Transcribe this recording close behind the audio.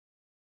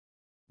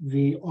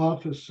the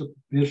office of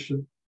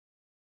bishop.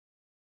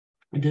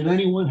 Did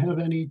anyone have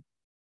any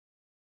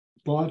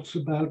thoughts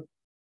about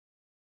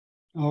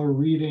our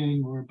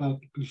reading or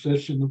about the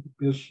position of the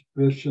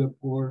bishop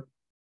or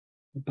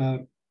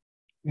about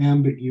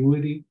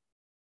ambiguity?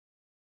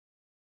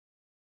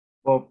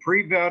 Well,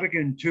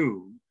 pre-Vatican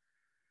II,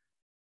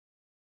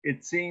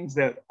 it seems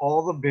that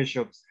all the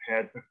bishops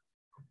had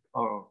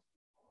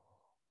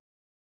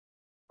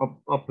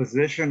a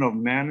position of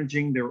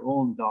managing their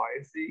own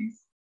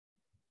diocese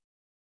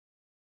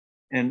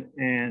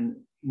and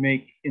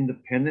make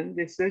independent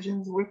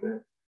decisions with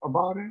it,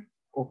 about it,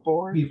 or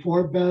for it.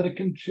 Before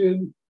Vatican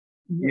II?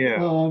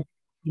 Yeah.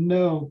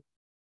 No.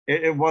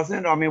 It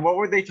wasn't. I mean, what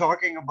were they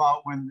talking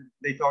about when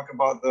they talk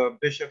about the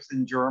bishops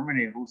in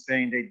Germany who's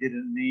saying they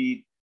didn't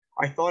need?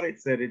 I thought it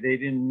said it. They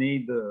didn't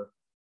need the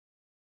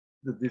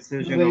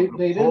decision of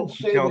the Pope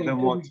to tell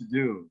them what to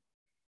do.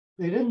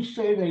 They didn't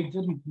say they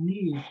didn't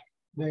need.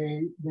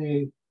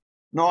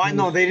 No, I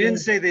know they didn't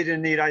say they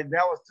didn't need. That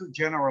was too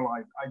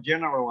generalized. I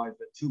generalized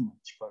it too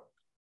much, but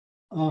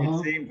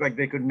it seems like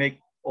they could make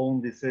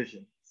own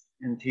decisions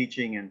in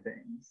teaching and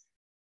things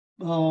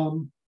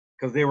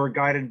because they were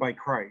guided by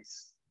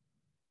Christ.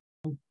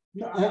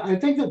 I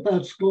think that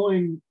that's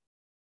going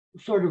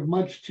sort of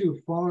much too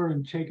far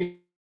and taking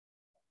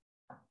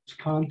its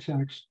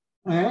context.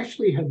 I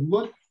actually had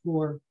looked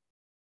for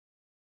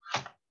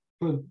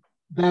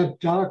that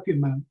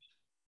document,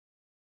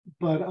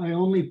 but I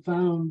only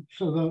found,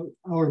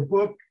 our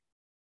book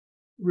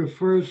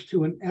refers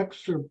to an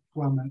excerpt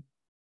from it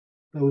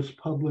that was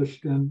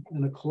published in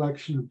a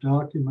collection of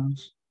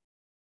documents.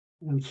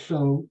 And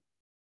so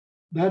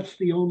that's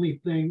the only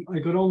thing, I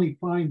could only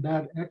find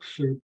that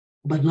excerpt,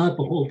 but not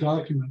the whole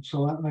document.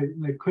 So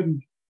I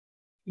couldn't,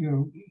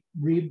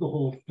 read the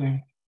whole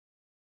thing.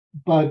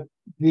 But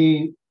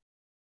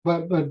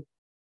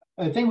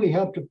I think we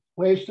have to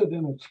place it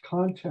in its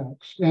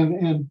context.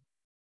 And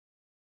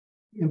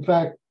in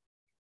fact,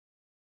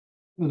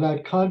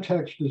 that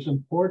context is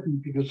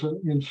important because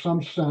in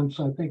some sense,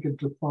 I think it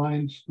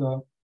defines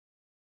the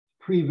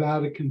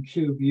pre-Vatican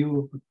II view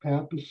of the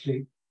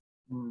papacy.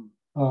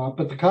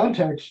 But the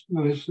context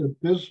is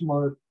that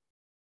Bismarck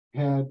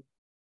had,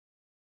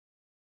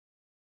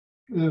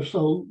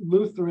 so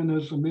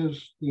Lutheranism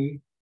is the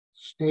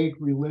state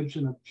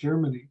religion of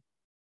Germany.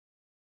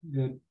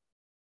 It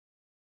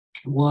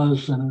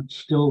was, and it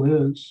still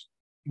is,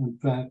 in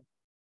fact.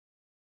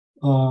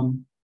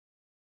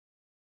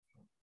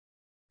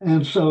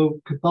 And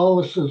so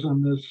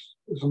Catholicism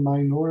is a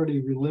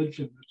minority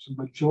religion. It's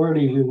a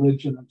majority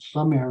religion in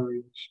some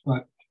areas,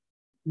 but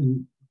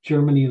in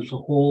Germany as a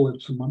whole,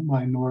 it's a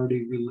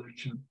minority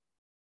religion.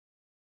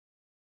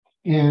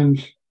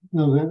 And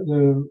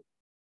there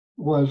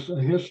was a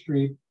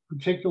history,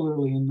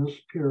 particularly in this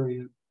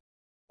period,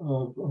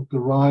 of the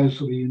rise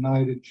of a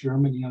united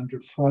Germany under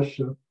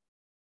Prussia,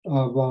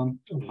 of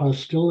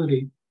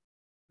hostility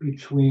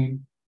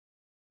between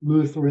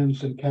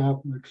Lutherans and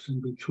Catholics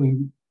and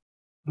between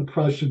the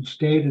Prussian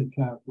state and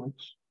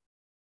Catholics.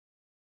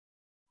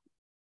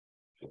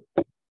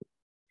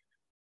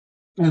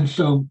 And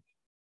so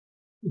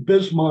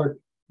Bismarck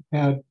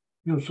had,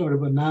 sort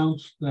of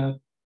announced that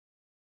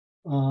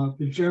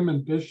the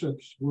German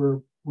bishops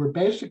were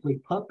basically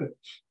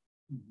puppets,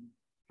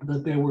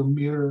 that they were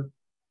mere,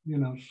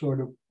 sort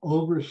of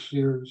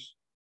overseers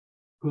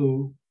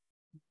who,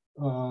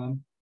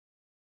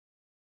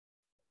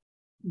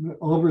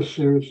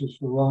 overseers is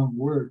the wrong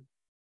word,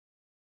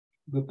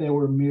 but they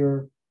were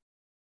mere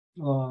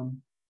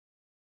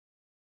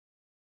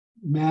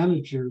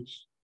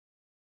managers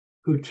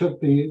who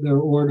took their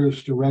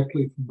orders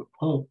directly from the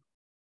Pope.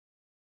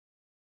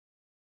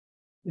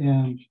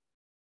 And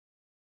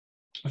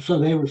so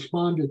they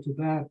responded to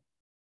that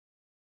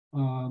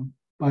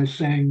by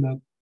saying that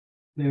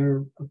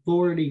their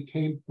authority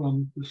came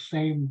from the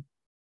same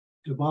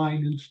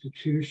divine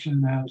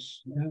institution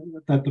as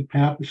that the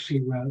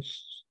papacy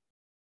rests.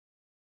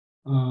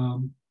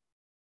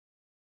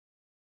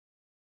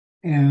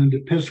 And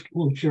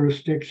episcopal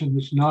jurisdiction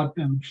has not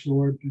been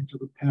absorbed into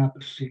the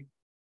papacy.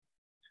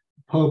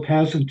 The Pope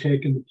hasn't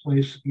taken the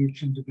place of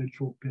each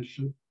individual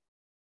bishop.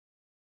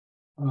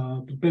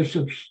 The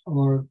bishops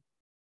are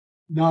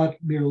not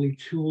merely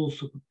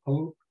tools of the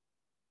Pope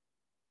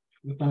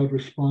without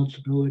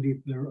responsibility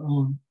of their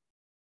own.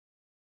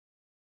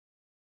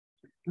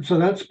 And so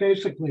that's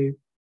basically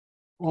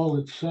all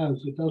it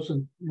says. It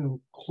doesn't,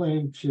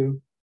 claim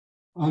to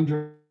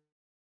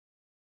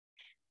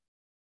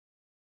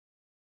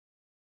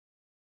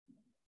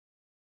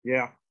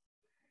Yeah.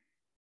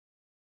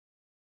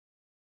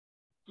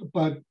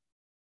 But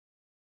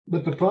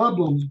the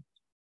problem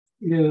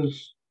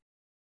is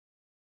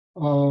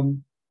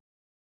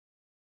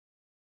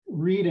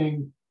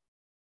reading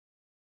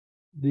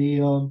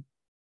the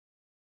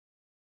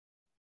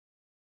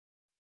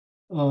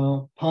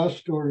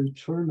Pastor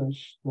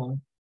Aeternus,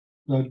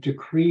 the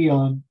decree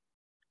on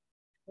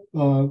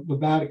the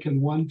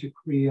Vatican I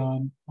decree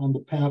on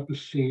the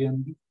papacy,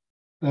 and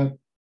that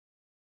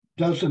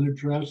doesn't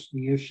address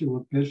the issue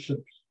of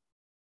bishops.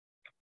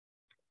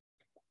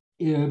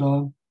 It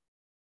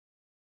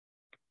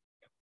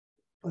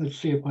let's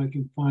see if I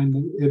can find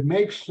them. It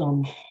makes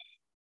some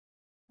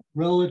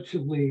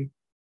relatively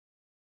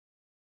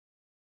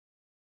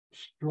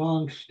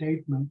strong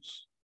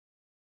statements.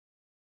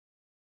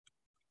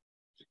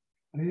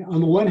 On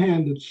the one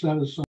hand, it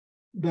says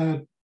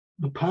that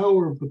the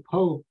power of the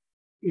Pope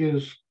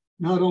is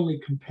not only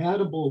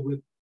compatible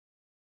with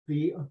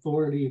the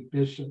authority of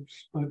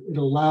bishops, but it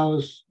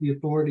allows the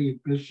authority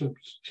of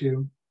bishops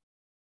to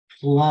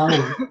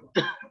flower.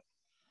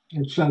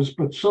 It says,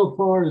 but so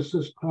far as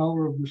this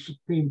power of the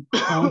Supreme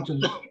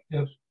Pontiff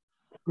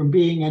from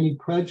being any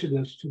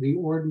prejudice to the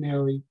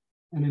ordinary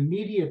and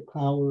immediate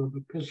power of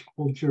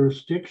episcopal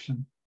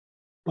jurisdiction,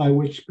 by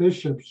which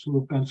bishops who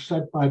have been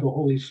set by the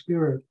Holy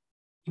Spirit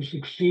to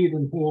succeed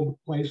and hold the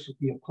place of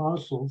the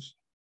apostles,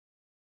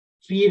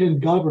 feed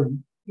and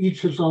govern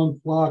each his own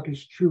flock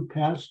as true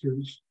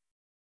pastors,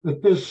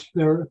 that this,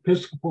 their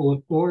episcopal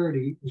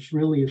authority, is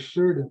really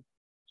asserted,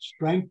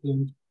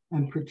 strengthened,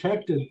 and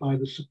protected by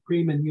the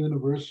supreme and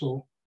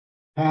universal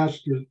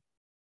pastor.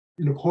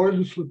 In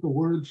accordance with the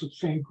words of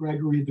St.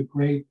 Gregory the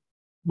Great,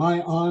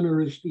 my honor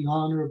is the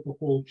honor of the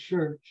whole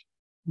church.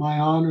 My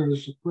honor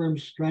is the firm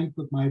strength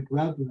of my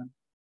brethren.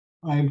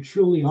 I am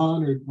truly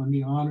honored when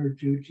the honor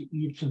due to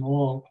each and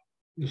all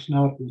is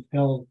not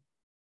withheld.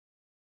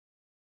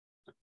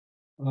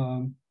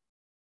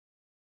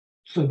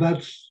 So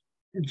that's,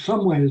 in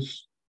some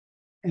ways,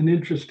 an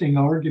interesting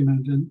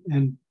argument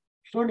and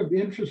sort of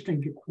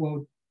interesting to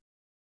quote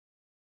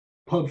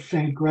Pope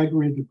St.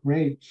 Gregory the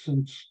Great,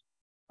 since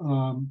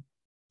I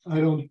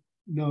don't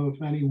know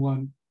if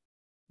anyone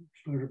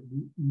sort of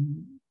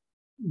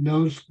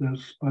knows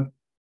this, but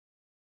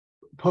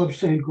Pope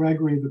St.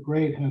 Gregory the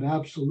Great had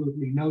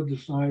absolutely no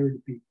desire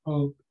to be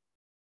Pope.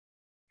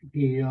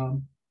 He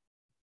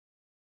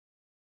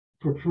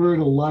preferred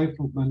a life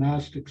of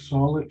monastic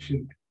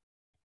solitude.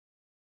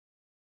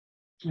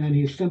 And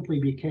he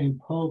simply became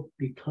Pope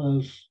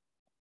because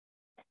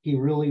he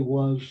really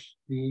was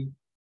the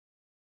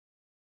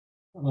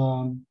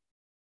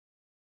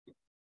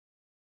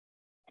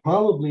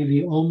probably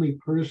the only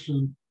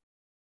person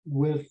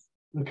with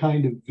the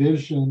kind of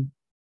vision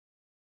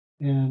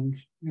and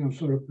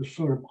sort of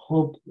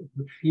hope of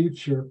the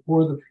future,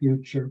 for the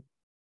future,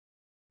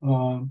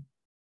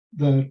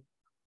 that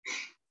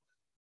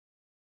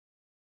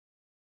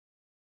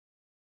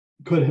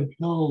could have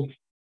held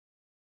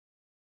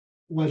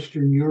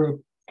Western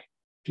Europe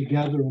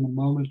together in a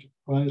moment of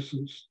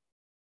crisis.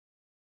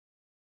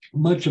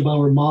 Much of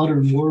our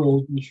modern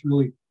world was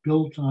really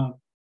built on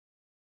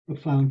the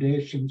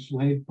foundations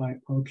laid by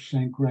Pope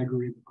St.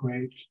 Gregory the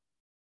Great,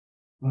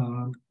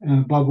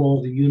 and above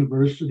all, the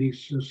university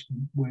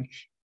system,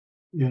 which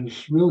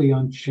is really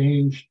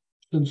unchanged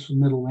since the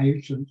Middle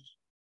Ages,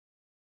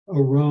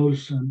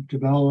 arose and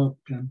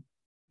developed and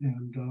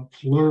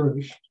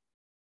flourished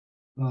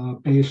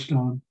based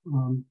on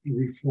the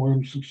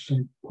reforms of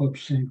Pope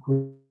St.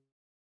 Gregory.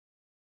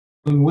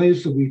 In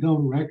ways that we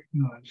don't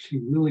recognize, he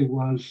really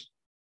was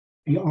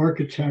the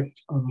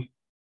architect of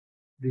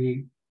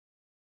the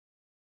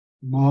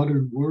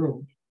modern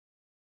world.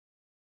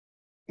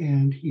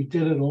 And he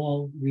did it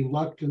all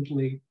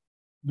reluctantly,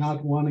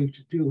 not wanting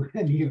to do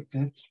any of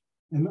it,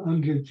 and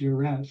under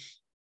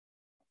duress.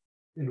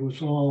 It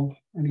was all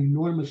an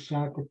enormous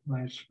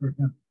sacrifice for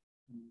him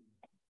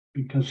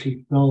because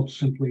he felt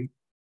simply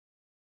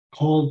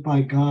called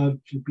by God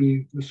to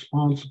be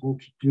responsible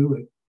to do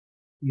it,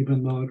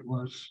 even though it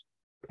was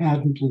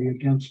patently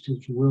against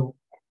his will.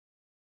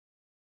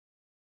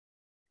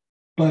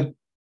 But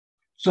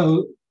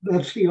so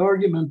that's the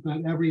argument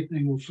that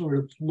everything will sort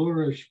of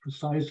flourish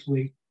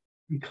precisely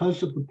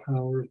because of the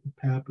power of the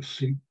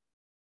papacy.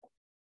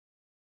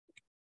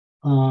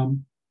 I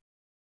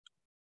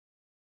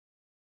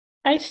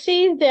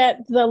see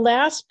that the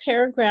last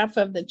paragraph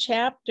of the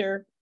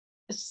chapter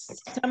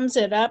sums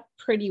it up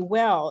pretty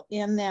well,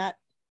 in that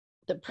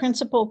the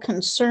principal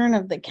concern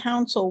of the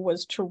council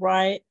was to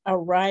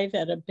arrive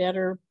at a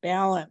better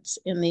balance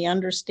in the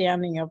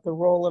understanding of the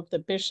role of the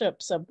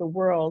bishops of the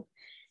world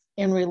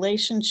in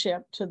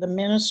relationship to the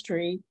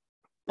ministry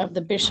of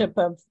the Bishop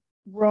of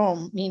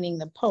Rome, meaning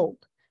the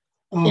Pope,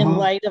 in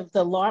light of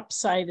the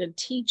lopsided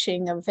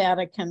teaching of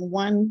Vatican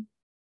I,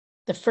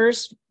 the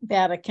First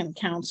Vatican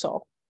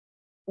Council,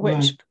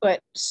 which put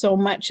so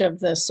much of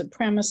the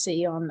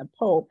supremacy on the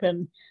Pope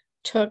and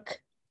took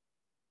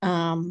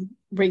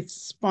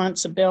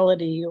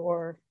responsibility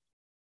or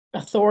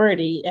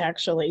authority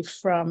actually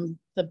from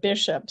the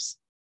bishops.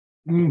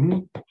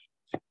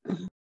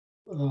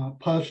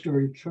 Pastor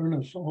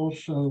Aeternus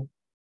also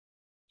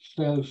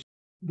says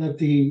that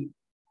the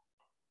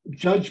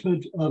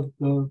judgment of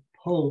the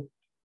Pope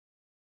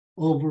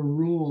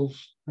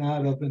overrules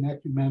that of an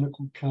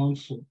ecumenical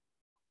council,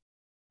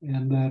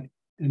 and that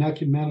an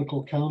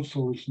ecumenical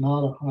council is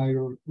not a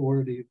higher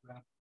authority than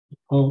the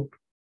Pope.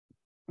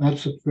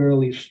 That's a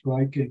fairly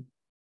striking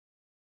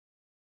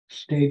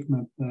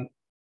statement that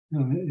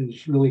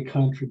is really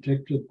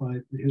contradicted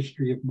by the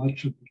history of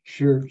much of the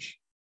church.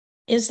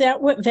 Is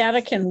that what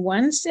Vatican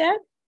I said?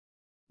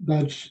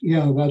 That's the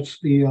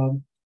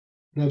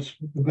That's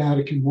the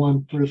Vatican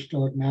I, First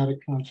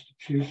Dogmatic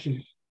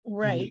Constitution.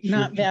 Right,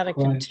 not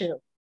Vatican II.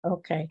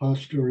 Okay.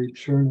 Pastor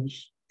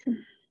Aeternus.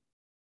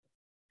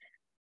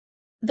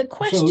 The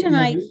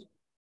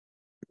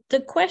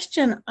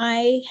question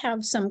I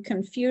have some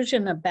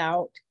confusion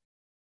about,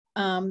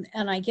 and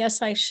I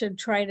guess I should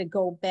try to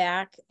go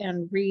back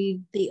and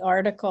read the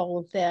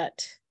article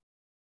that,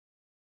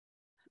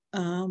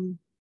 what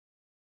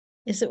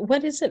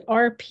is it,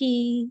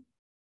 RPN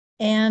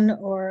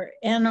or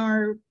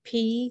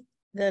NRP,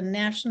 the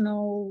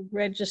National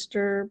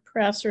Register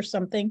Press or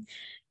something.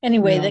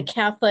 Anyway, the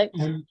Catholic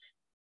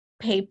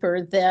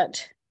paper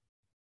that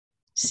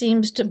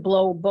seems to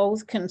blow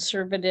both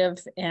conservative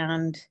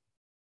and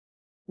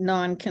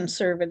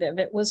non-conservative.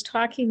 It was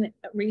talking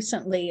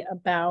recently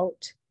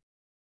about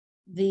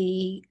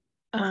the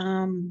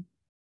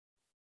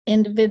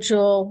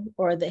individual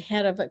or the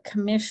head of a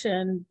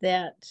commission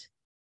that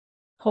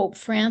Pope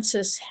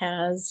Francis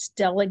has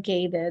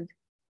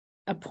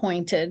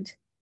appointed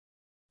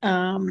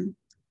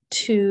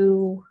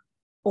to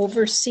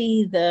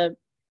oversee the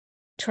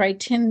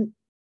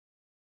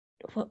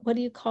what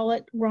do you call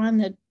it, Ron?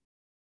 The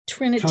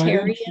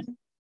Trinitarian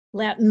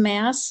Latin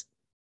Mass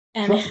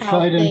and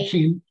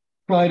Tridentine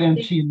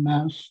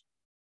Mass.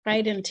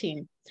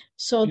 Tridentine.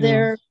 So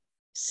they're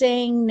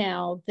saying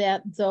now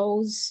that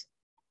those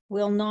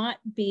will not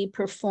be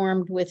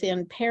performed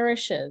within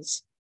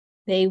parishes.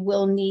 They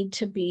will need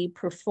to be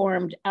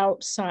performed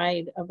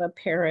outside of a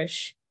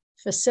parish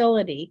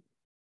facility.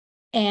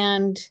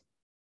 And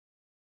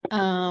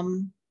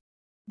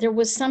there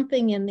was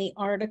something in the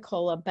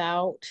article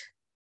about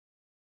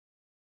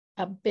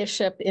a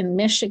bishop in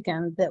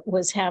Michigan that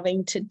was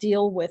having to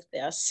deal with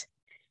this.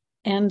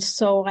 And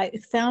so I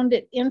found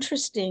it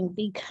interesting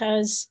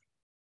because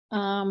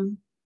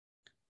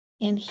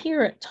in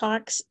here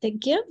it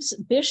gives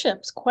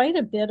bishops quite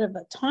a bit of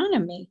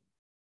autonomy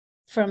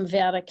from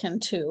Vatican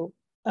II.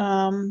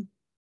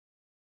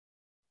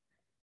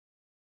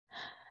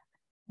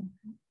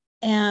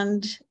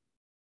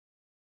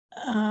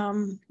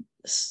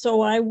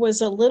 So I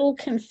was a little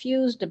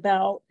confused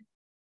about,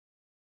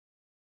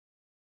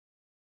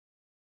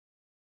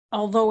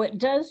 although it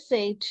does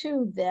say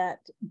too that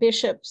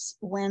bishops,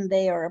 when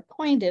they are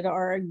appointed,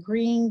 are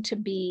agreeing to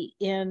be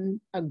in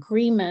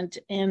agreement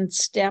and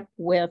step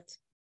with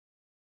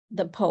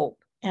the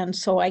Pope. And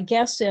so I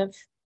guess if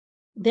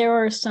there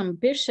are some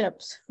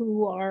bishops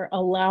who are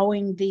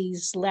allowing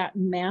these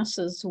Latin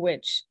masses,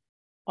 which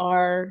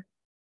are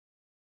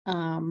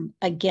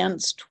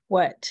against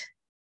what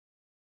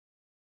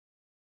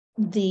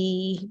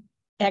the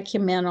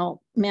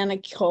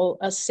ecumenical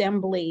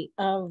assembly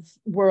of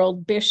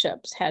world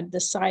bishops had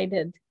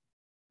decided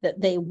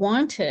that they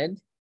wanted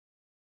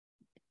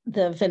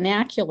the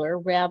vernacular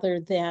rather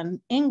than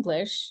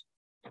English.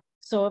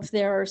 So if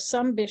there are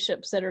some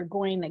bishops that are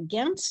going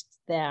against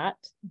that,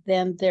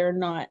 then they're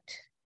not.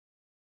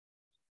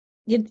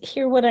 You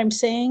hear what I'm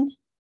saying?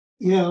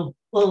 Yeah,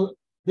 well,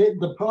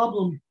 the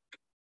problem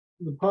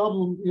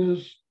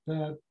is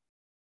that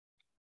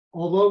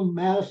although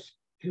Mass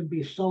can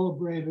be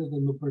celebrated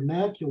in the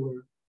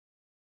vernacular,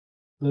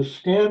 the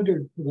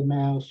standard for the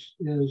Mass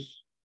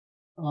is,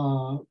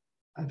 I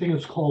think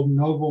it's called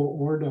Novo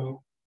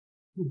Ordo,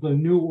 the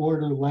New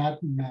Order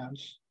Latin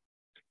Mass.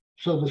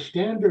 So the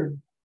standard,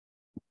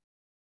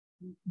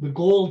 the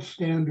gold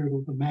standard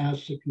of the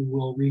Mass, if you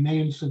will,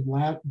 remains in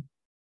Latin.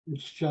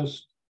 It's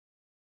just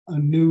a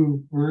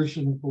new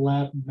version of the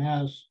Latin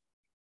Mass.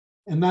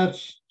 And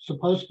that's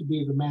supposed to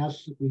be the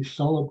Mass that we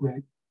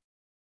celebrate.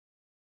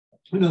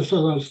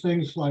 So those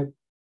things like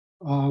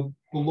the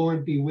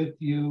Lord be with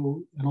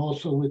you, and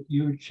also with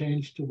you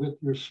changed to with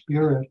your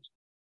spirit.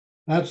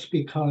 That's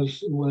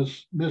because it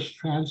was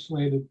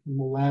mistranslated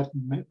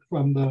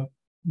from the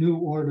New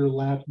Order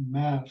Latin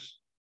Mass.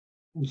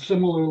 And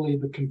similarly,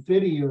 the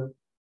Confiteor,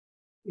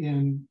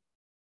 in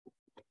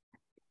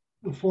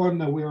the form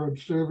that we're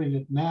observing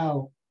it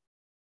now,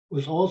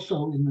 was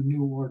also in the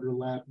New Order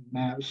Latin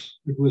Mass.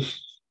 It was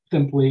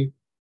simply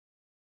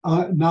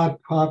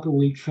not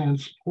properly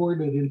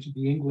transported into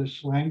the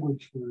English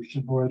language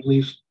version, or at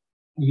least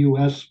the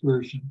US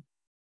version.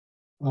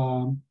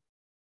 And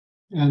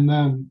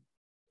then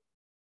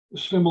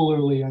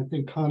similarly, I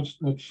think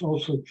that's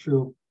also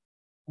true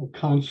of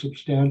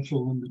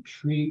consubstantial in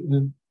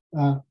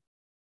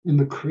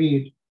the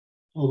creed.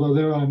 Although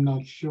there I'm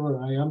not sure.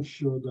 I am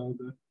sure though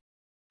that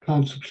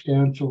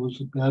consubstantial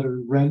is a better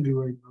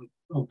rendering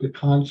of the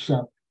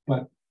concept.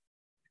 But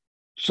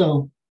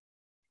so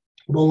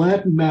the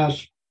Latin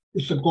Mass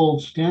is a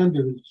gold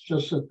standard. It's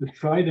just that the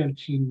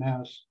Tridentine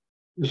Mass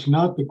is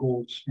not the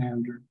gold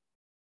standard.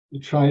 The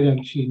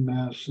Tridentine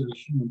Mass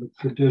is the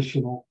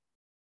traditional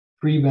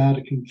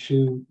pre-Vatican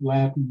II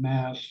Latin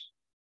Mass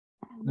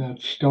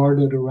that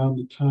started around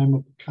the time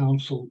of the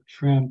Council of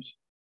Trent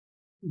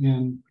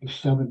in the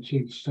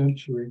 17th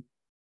century.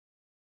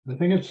 I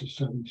think it's the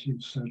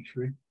 17th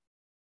century.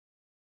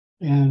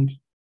 And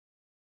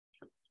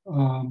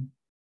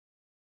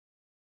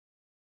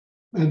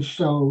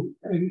so,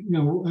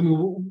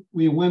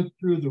 we went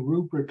through the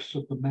rubrics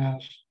of the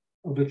Mass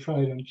of the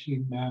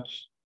Tridentine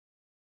Mass.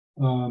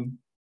 You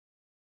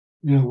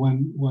know,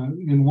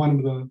 when in one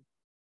of the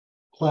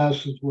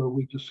classes where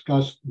we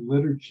discussed the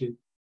liturgy,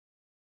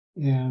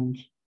 and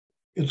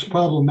it's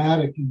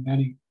problematic in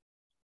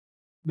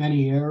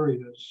many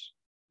areas.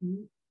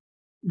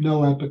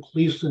 No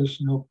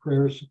epiclesis, no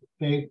prayers of the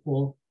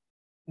faithful,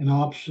 an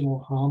optional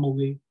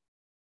homily.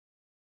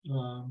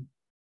 You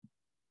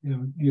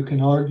know, you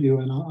can argue,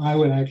 and I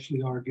would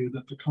actually argue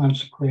that the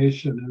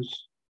consecration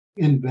is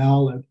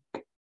invalid,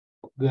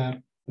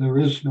 that there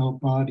is no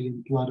body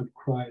and blood of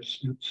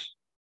Christ. It's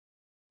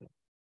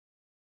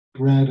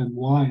bread and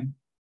wine.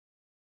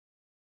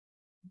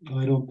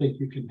 I don't think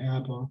you can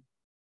have a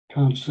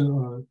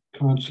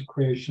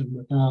consecration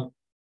without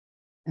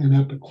an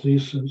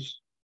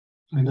epiclesis,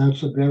 and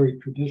that's a very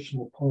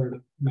traditional part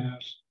of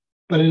Mass.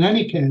 But in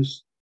any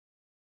case,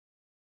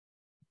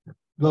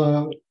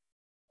 the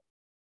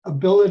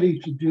ability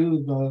to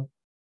do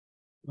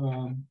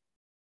the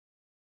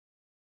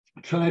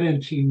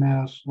Tridentine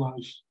Mass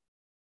was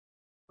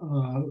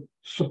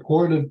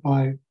supported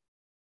by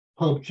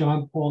Pope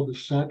John Paul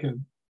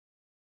II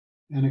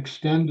and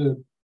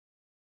extended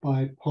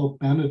by Pope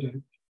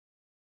Benedict,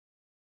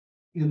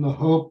 in the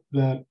hope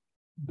that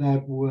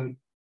that would,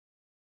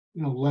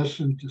 you know,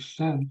 lessen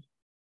dissent.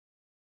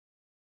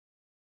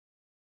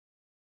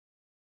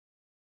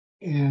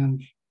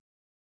 And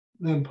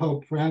then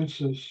Pope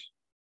Francis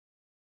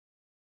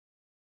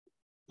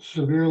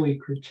severely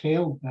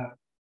curtailed that,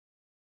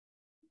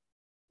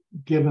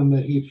 given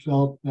that he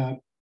felt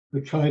that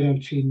the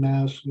Tridentine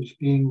Mass was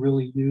being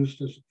really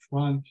used as a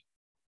front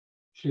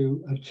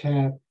to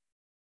attack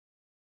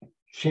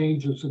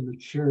changes in the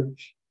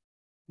church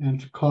and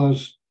to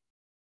cause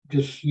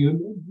disunity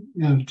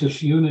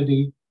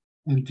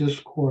and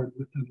discord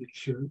within the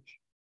church.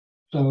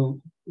 So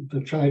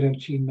the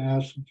Tridentine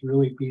Mass was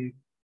really being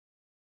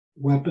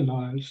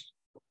weaponized.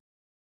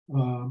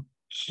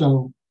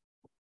 So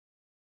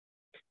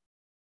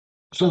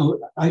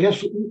I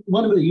guess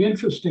one of the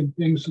interesting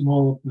things in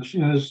all of this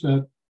is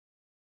that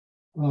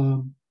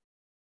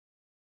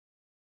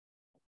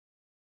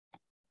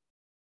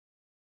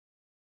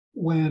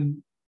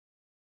when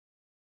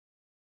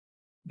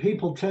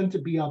people tend to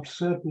be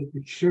upset with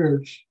the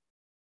church,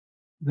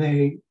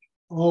 they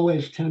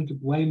always tend to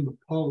blame the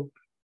Pope.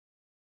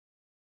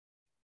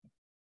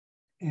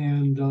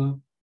 And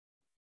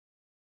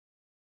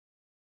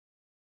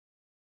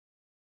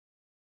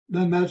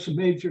then that's a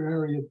major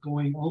area of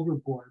going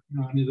overboard. You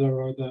know, I mean,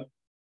 there are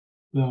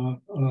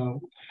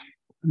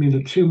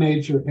the two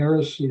major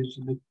heresies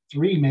and the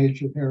three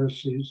major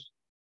heresies.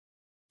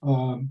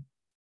 And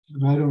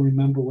I don't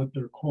remember what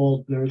they're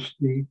called. There's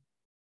the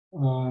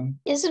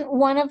isn't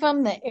one of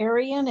them the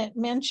Arian? It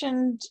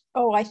mentioned,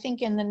 I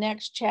think in the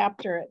next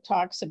chapter it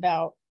talks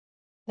about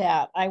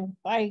that.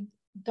 I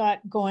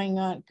got going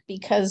on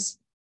because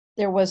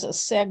there was a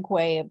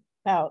segue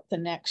about the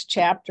next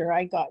chapter.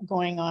 I got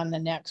going on the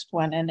next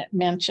one, and it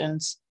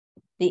mentions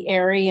the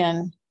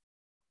Arian,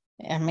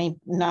 I may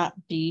not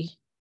be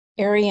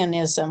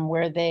Arianism,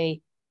 where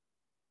they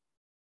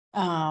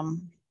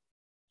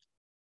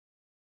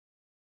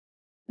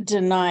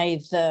deny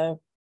the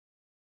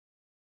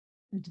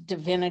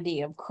divinity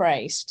of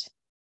Christ,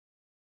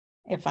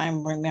 if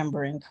I'm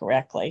remembering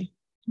correctly.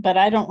 But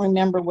I don't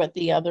remember what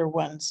the other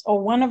ones.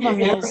 One of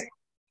them is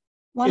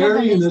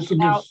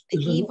about the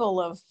evil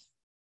of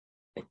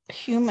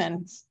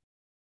humans.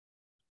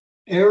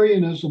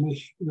 Arianism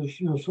is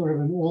sort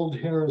of an old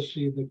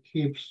heresy that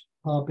keeps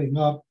popping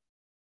up.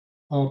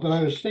 But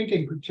I was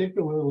thinking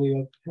particularly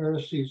of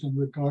heresies in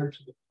regard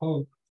to the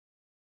Pope.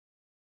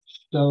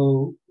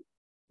 So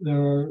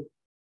there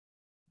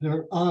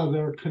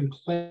are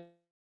conclaves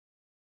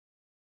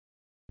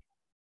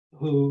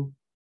who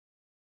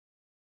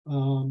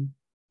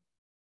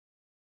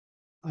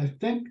I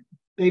think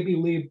they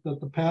believe that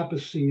the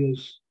papacy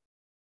is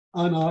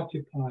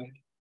unoccupied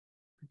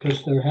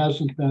because there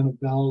hasn't been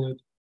a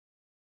valid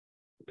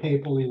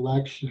papal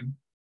election.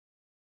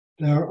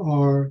 There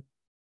are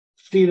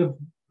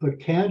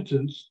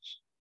vacantists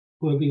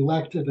who have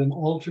elected an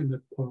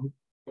alternate pope.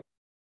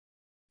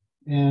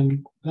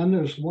 And then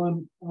there's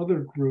one other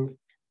group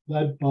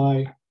led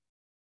by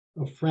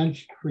a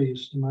French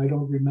priest, and I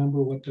don't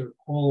remember what they're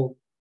called.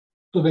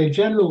 So they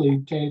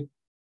generally take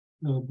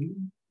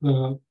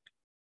the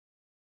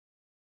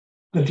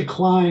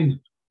decline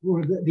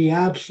or the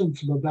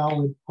absence of a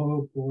valid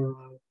pope or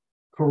a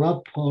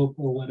corrupt pope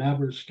or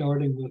whatever,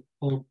 starting with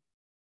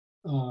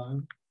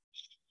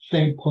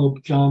Saint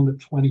Pope John the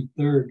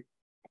 23rd,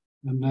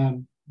 and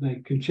then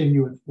they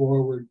continue it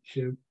forward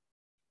to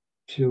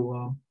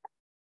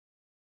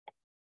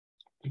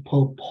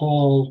Pope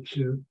Paul,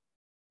 to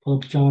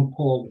Pope John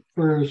Paul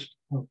I,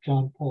 Pope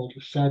John Paul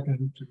II,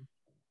 to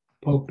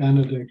Pope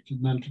Benedict,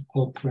 and then to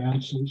Pope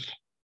Francis.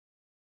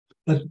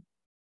 But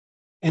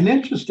an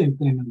interesting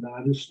thing in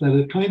that is that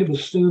it kind of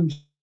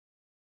assumes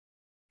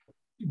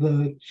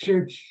the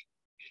church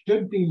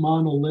should be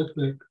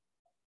monolithic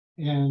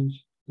and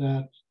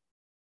that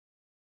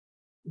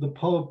the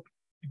Pope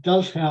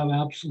does have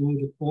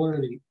absolute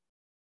authority.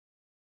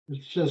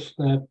 It's just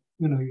that,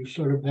 you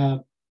sort of have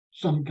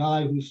some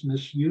guy who's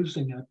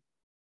misusing it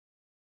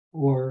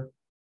or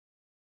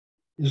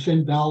is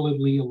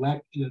invalidly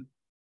elected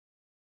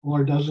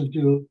or doesn't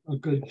do a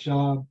good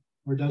job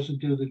or doesn't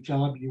do the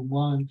job you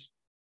want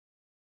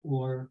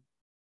or,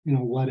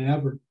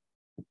 whatever.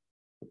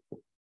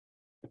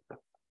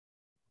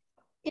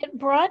 It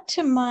brought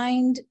to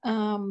mind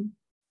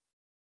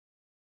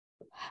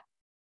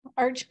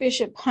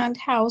Archbishop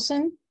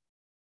Hunthausen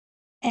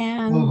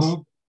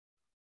and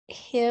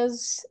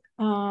his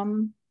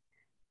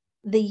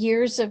the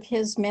years of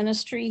his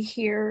ministry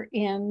here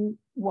in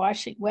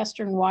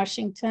Western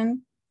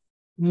Washington,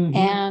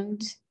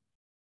 and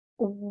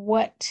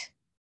what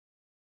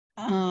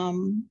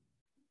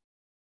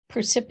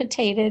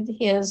precipitated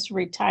his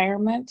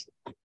retirement.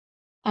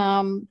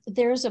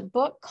 There's a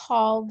book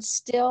called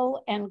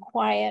Still and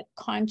Quiet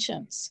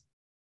Conscience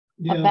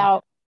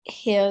about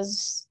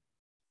his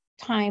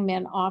time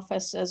in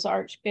office as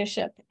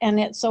Archbishop. And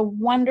it's a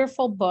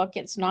wonderful book.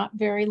 It's not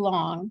very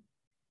long.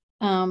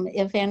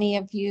 If any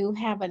of you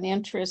have an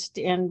interest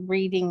in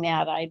reading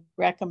that, I'd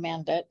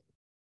recommend it.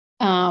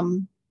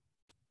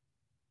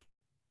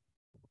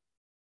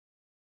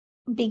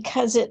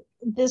 Because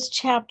this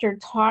chapter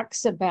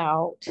talks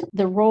about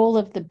the role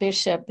of the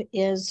bishop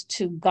is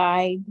to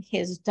guide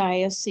his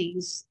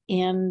diocese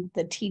in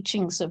the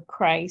teachings of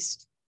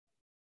Christ,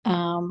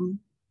 not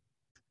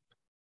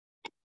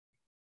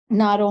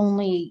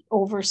only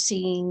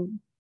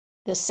overseeing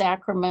the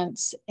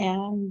sacraments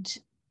and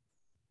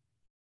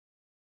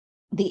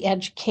the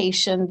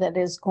education that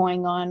is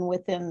going on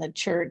within the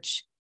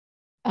church,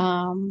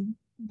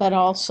 but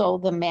also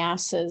the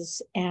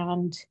masses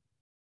and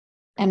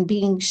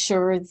being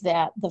sure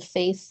that the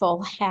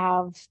faithful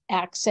have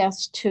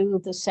access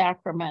to the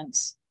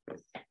sacraments.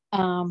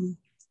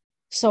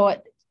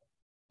 So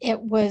it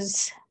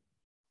was,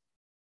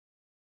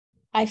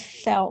 I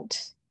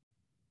felt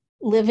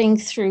living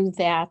through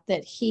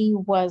that he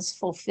was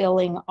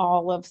fulfilling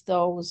all of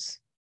those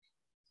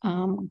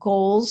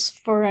goals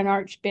for an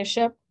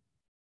archbishop.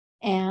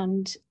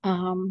 And,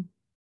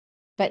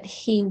 but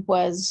he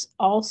was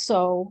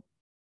also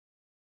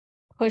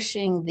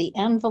pushing the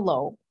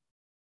envelope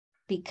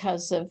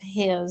because of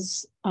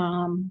his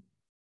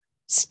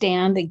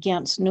stand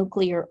against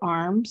nuclear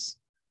arms.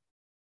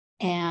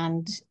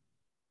 And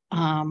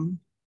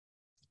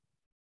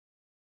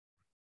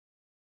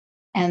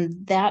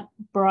that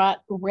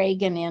brought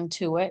Reagan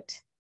into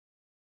it,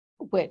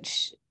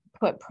 which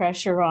put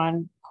pressure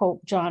on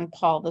Pope John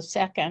Paul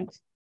II.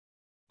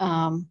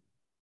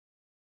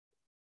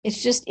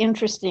 It's just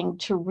interesting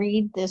to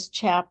read this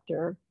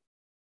chapter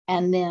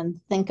and then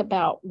think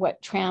about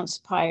what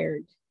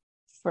transpired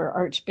for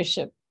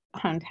Archbishop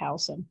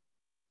Hunthausen.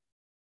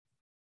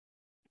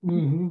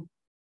 There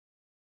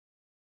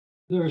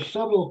are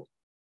several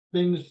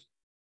things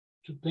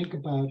to think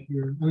about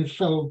here. I mean,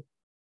 so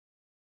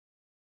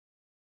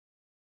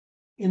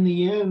in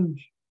the end,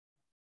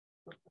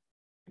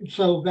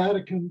 so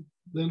Vatican,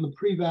 then the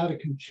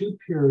pre-Vatican II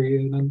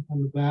period and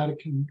the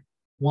Vatican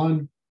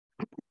I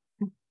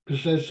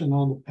position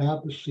on the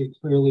papacy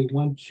clearly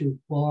went too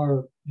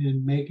far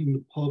in making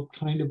the Pope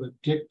kind of a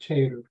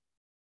dictator.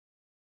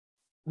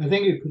 I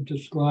think you could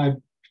describe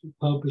the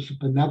Pope as a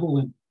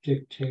benevolent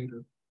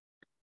dictator.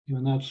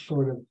 And that's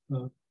sort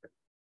of,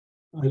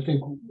 I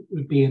think,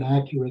 would be an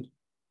accurate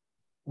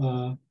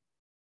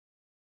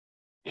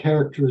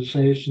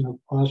characterization of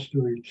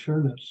Pastor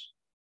Aeternus.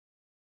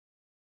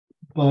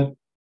 But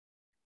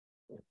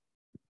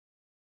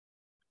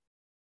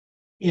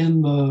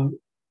in the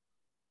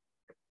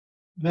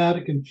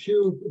Vatican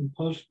II and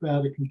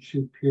post-Vatican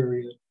II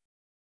period,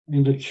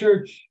 and the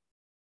church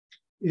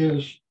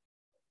is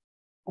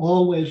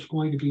always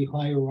going to be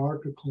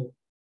hierarchical,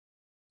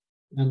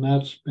 and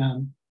that's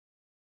been,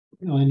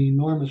 an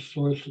enormous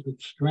source of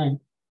its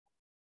strength.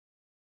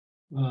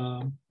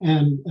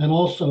 And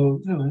also,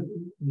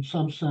 in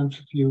some sense,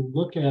 if you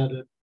look at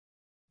it,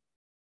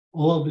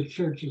 although the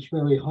church is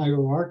very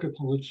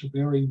hierarchical, it's a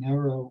very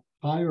narrow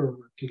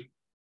hierarchy,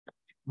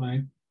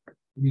 right? I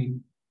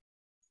mean,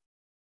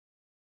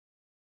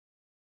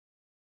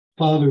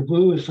 Father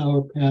Vu is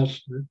our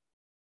pastor.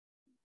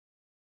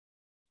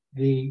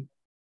 The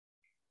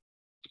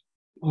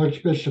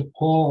Archbishop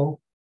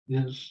Paul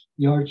is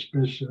the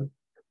Archbishop.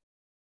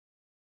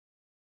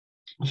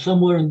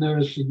 Somewhere in there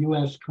is the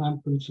U.S.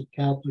 Conference of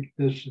Catholic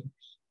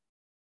Bishops.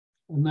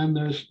 And then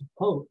there's the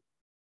Pope.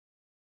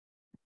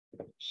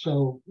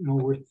 So,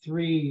 we're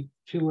three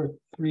or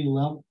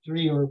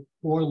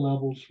four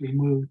levels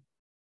removed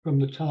from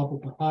the top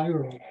of the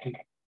hierarchy.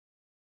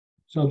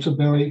 So it's a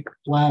very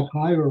flat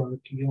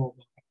hierarchy, although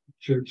the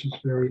church is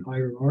very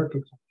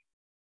hierarchical.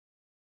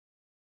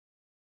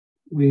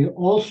 We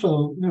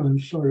also, in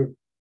sort of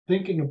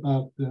thinking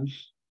about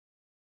this,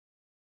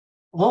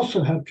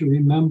 also have to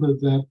remember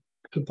that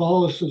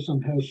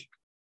Catholicism has,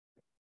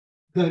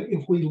 that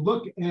if we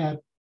look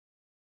at,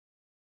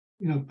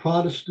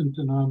 Protestant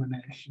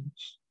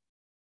denominations,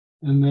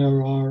 and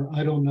there are,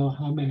 I don't know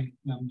how many of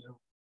them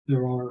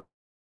there are,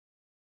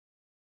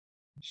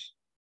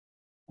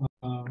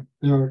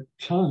 there are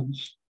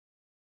tons,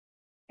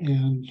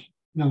 and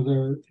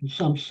they're in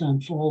some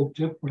sense all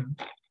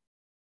different.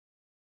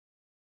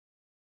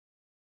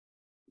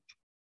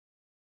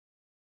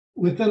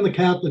 Within the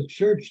Catholic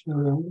Church, there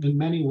are in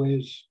many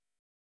ways,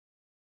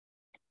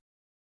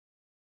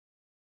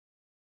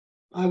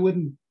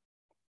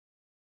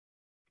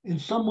 in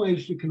some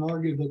ways you can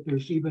argue that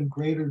there's even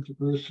greater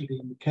diversity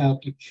in the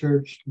Catholic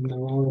Church than there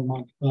are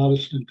among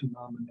Protestant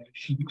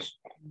denominations.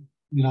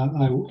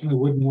 I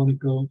wouldn't want to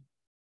go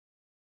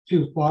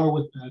too far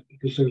with that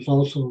because there's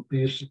also a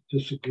basic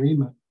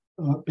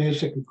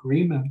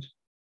agreement.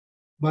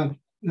 But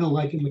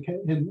like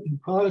in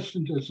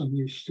Protestantism,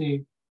 you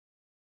see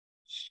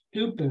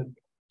stupid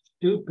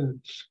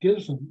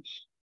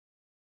schisms.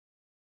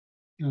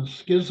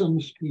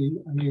 Schisms.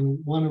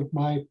 One of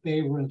my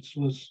favorites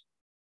was,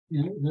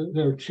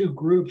 there are two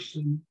groups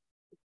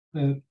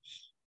that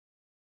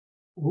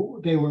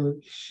they were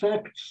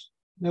sects.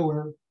 There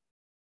were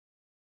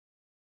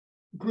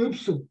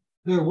groups of.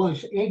 There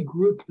was a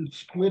group that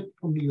split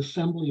from the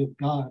Assembly of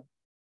God,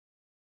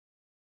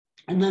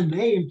 and then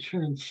they in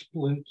turn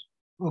split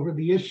over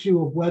the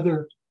issue of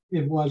whether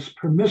it was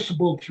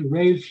permissible to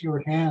raise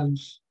your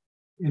hands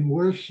in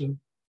worship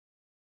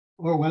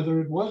or whether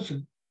it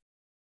wasn't.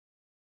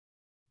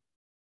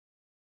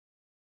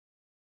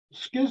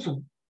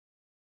 Schism.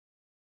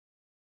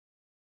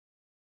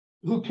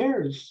 Who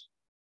cares?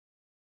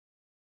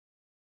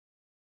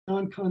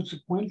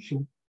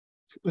 Non-consequential.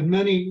 But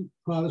many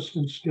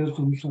Protestant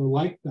schisms are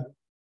like that.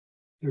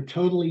 They're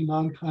totally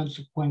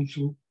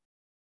non-consequential.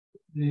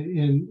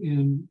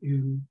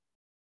 In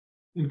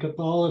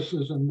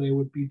Catholicism, they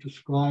would be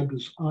described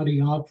as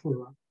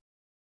adiaphora.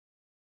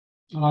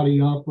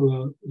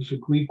 Adiaphora is a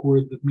Greek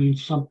word that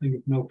means something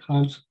of no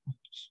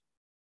consequence.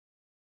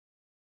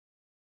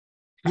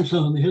 And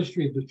so in the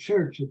history of the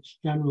church, it's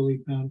generally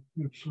been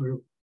sort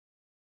of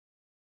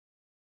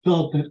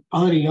felt that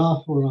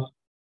adiaphora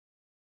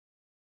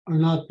are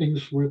not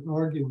things worth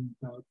arguing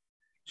about.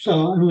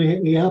 So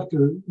we have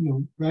to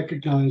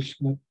recognize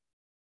that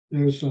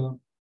there's a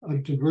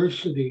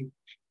diversity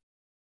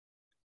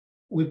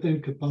within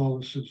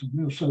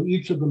Catholicism. So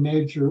each of the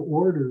major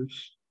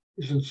orders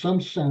is in some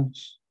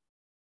sense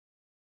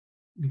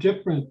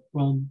different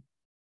from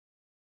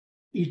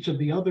each of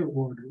the other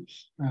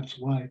orders. That's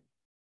why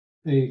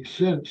they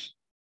exist.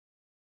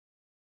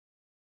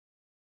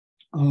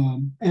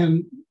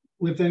 And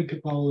within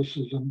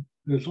Catholicism,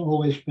 there's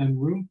always been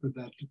room for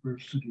that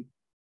diversity.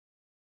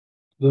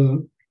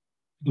 The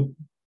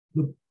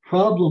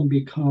problem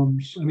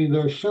becomes,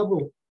 there are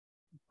several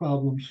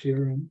problems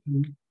here, and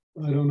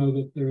I don't know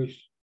that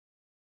there's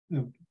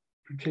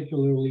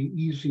particularly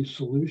easy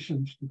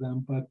solutions to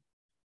them, but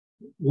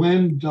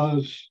when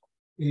does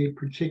a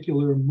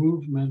particular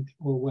movement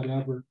or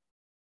whatever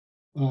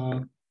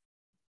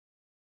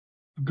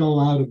go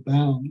out of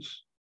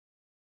bounds?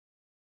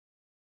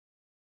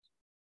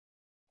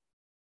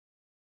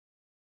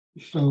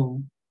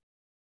 So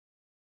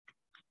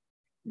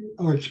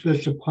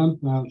Archbishop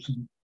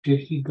Hunthausen, did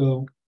he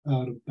go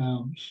out of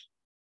bounds?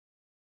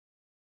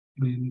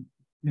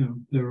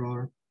 There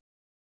are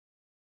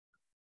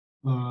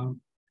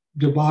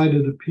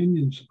divided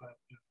opinions about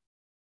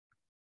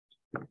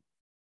that.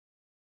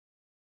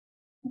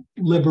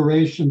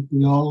 Liberation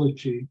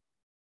theology,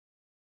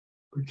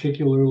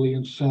 particularly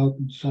in South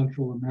and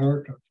Central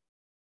America,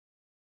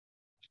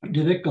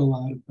 did it go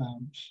out of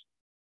bounds?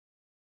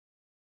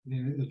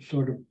 It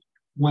sort of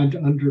went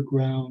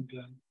underground,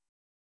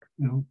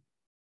 and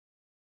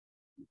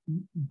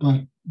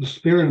but the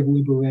spirit of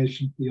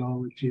liberation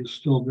theology is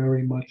still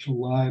very much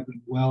alive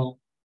and well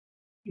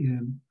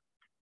in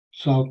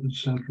South and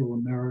Central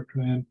America,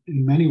 and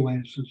in many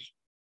ways is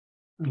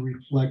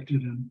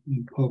reflected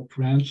in Pope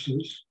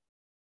Francis.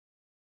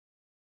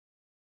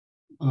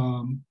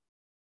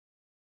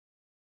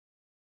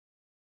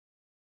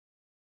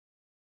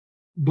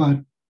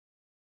 But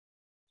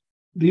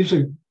these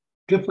are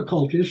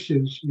difficult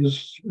issues.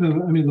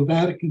 The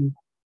Vatican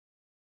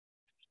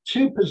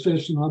II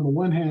position on the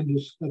one hand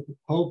is that the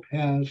Pope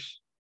has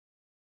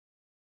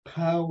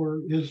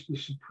power, is the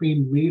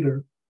supreme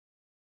leader,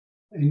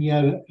 and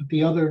yet on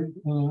the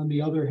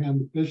other hand,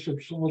 the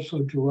bishops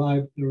also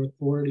derive their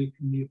authority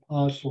from the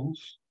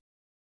apostles,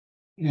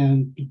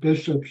 and the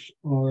bishops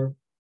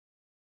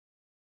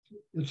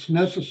it's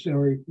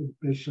necessary for the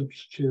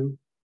bishops to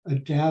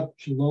adapt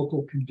to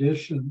local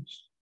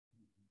conditions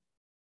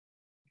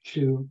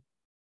to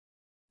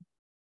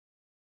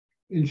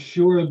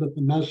ensure that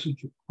the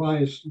message of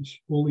Christ is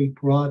fully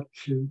brought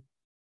to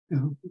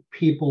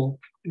people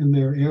in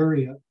their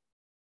area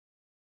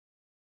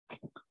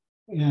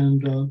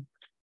and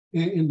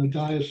in the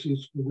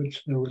diocese for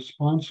which they're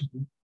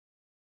responsible.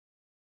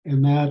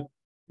 And that,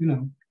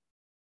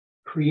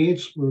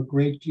 creates for a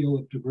great deal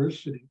of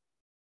diversity.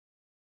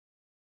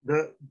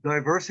 The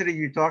diversity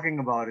you're talking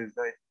about is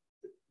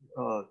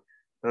the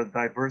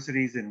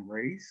diversities in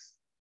race?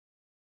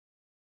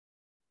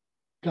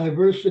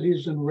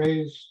 Diversities in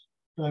race,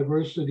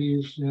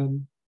 diversities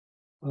in,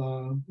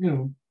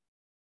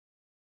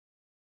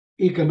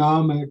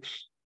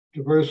 economics,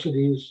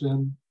 diversities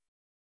in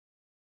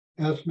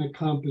ethnic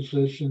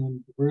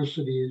composition,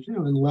 diversities,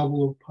 in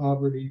level of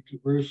poverty,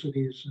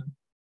 diversities in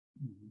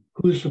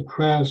who's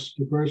oppressed,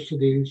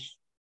 diversities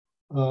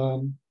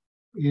in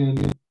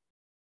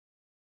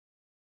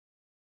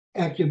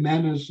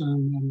ecumenism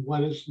and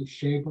what is the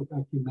shape of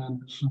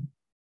ecumenism.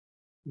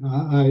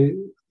 I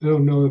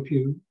don't know if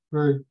you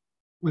heard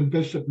when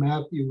Bishop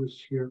Matthew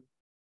was here,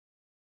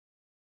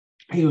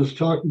 he was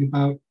talking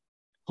about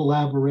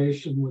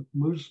collaboration with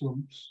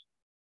Muslims.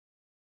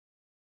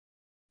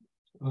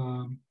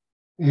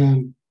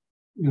 And,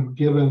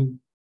 given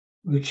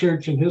the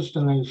church in his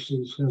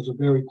diocese has a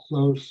very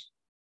close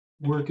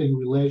working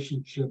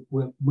relationship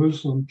with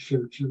Muslim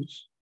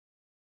churches.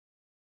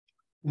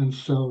 And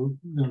so,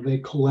 they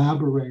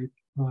collaborate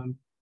on,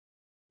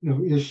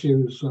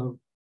 issues of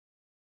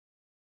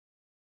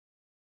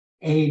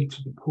aid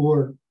to the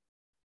poor,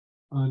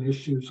 on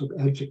issues of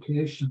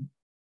education.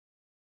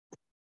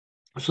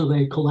 So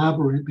they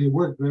collaborate, they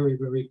work very,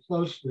 very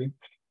closely,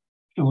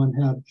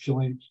 and have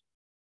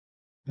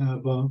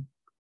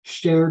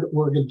shared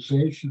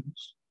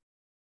organizations.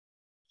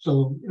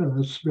 So,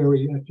 it's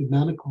very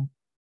ecumenical.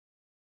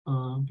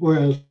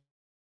 Whereas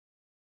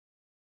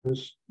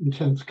there's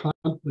intense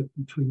conflict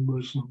between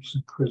Muslims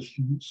and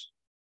Christians.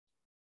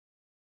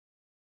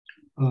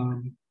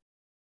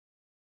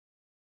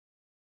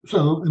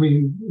 So,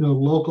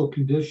 local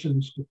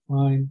conditions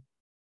define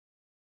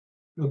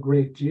a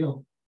great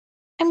deal.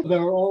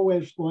 There are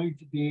always going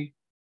to be,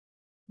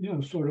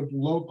 sort of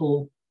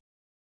local,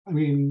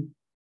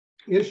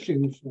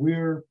 issues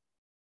where,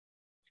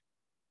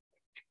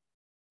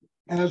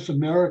 as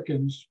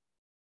Americans,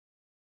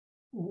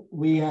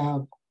 we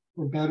have,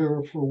 for better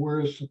or for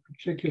worse, a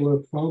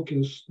particular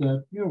focus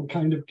that,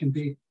 kind of can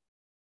be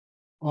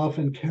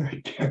often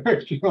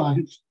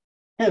characterized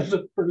as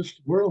a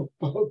first world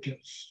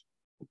focus.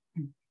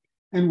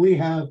 And we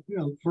have,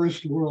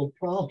 first world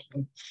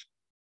problems,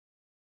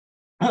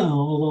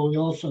 although we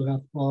also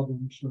have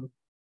problems of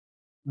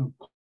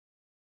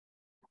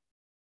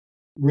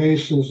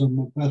racism,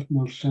 of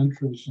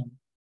ethnocentrism.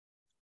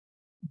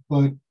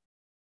 But,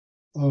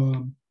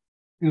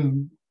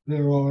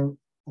 there are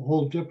a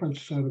whole different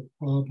set of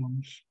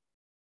problems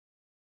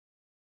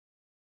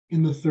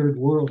in the third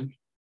world,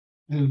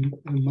 and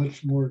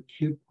much more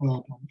acute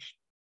problems,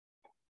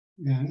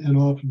 and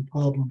often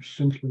problems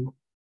simply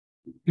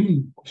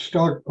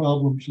stark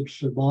problems of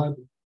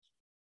survival.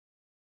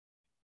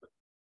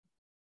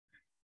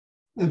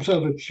 And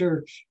so the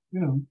church,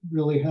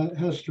 really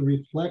has to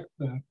reflect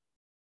that,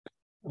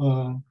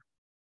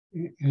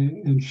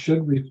 and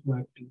should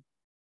reflect it.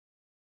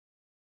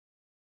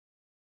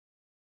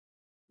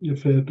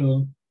 If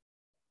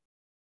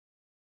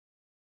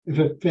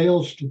it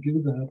fails to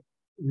do that,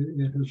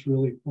 it has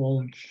really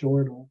fallen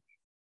short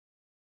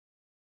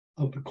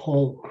of the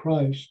call of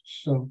Christ.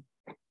 So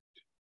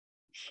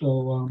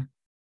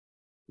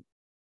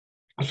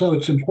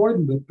it's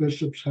important that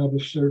bishops have a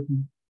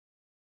certain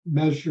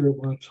measure of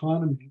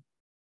autonomy.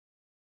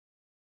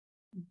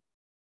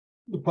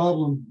 The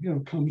problem,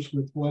 comes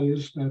with what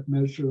is that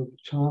measure of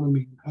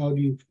autonomy? How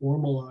do you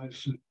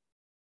formalize it?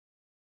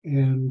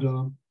 And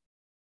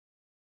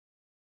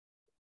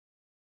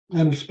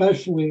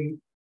especially,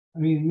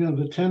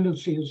 the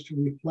tendency is to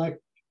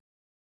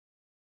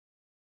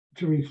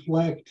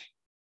reflect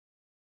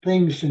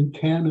things in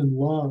canon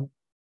law.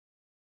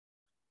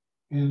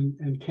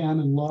 And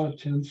canon law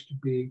tends to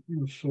be,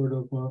 sort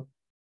of well,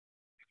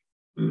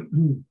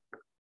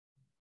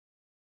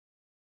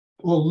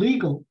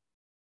 legal,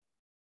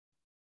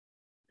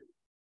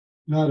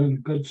 not in a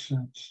good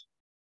sense.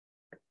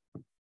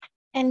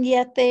 And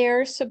yet they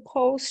are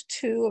supposed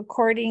to,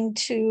 according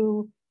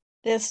to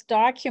this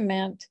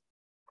document,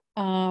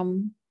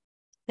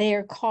 they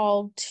are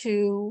called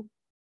to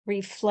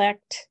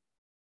reflect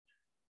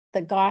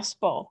the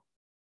gospel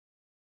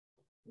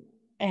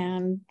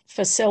and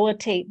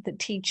facilitate the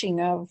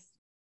teaching of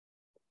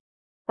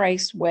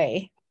Christ's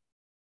way.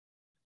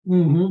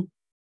 Mm-hmm.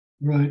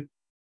 Right.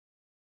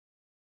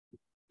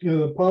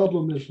 The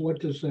problem is, what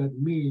does that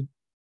mean?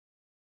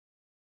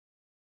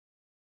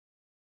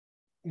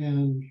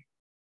 And,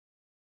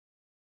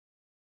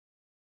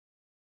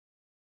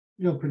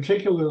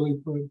 particularly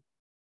for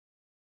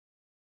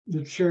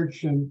the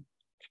church in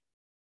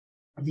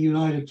the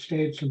United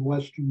States and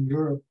Western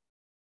Europe,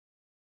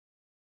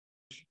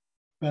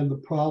 been the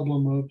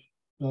problem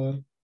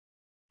of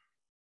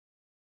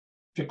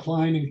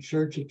declining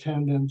church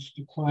attendance,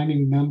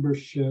 declining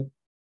membership,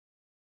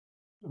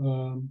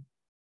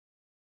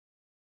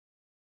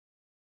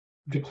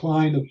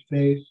 decline of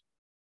faith.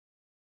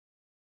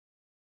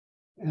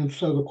 And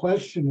so the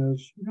question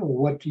is,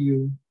 what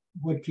is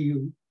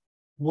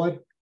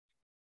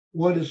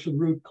the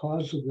root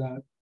cause of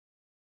that?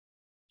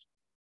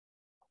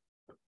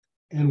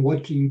 And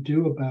what do you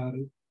do about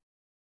it?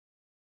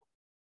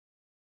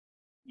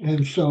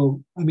 And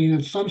so,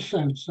 in some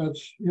sense,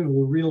 that's, the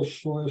real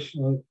source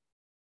of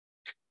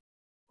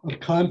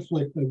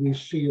conflict that we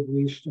see, at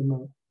least in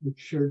the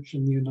church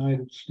in the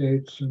United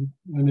States and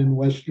in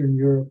Western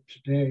Europe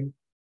today.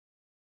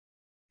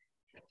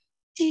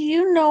 Do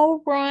you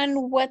know,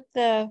 Ron, what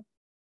the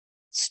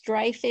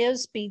strife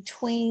is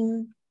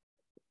between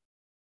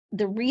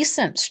the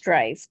recent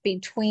strife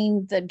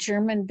between the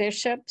German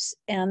bishops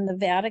and the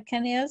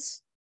Vatican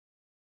is?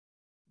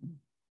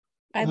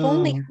 I've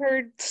only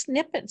heard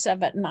snippets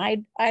of it, and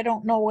I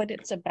don't know what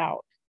it's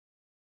about.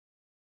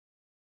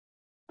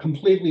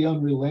 Completely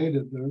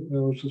unrelated.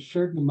 There was a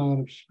certain amount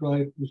of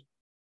strife with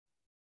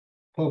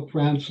Pope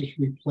Francis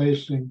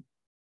replacing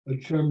a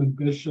German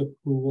bishop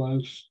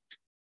who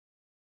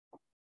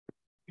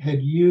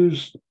had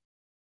used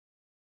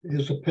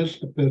his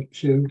episcopate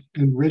to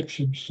enrich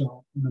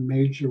himself in a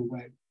major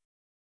way.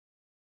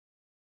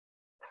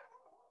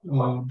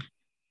 But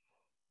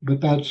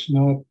that's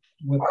not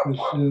what this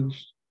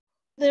is.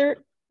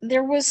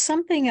 There was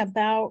something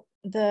about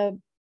the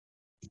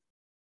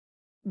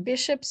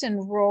bishops in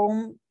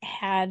Rome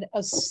had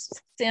a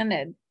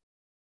synod,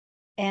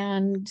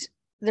 and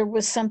there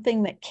was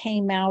something that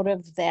came out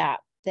of that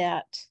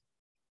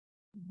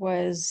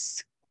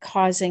was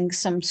causing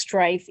some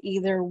strife,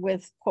 either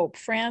with Pope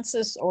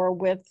Francis or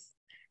with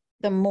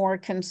the more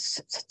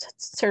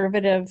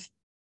conservative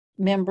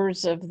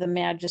members of the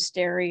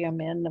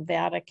magisterium in the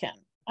Vatican.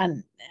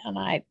 And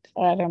I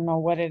don't know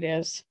what it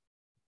is.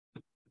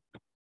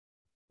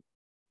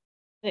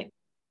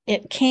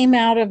 It came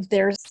out of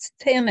their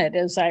synod,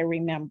 as I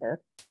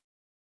remember.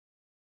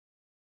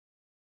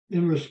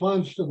 In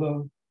response to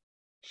the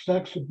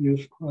sex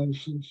abuse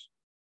crisis,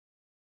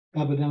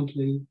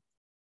 evidently,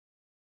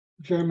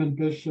 German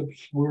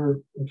bishops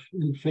were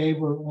in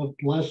favor of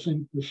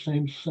blessing the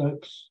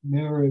same-sex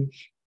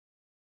marriage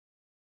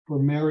for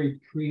married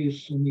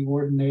priests and the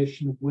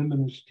ordination of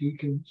women as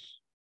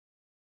deacons,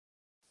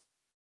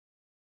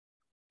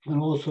 and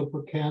also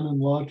for canon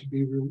law to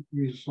be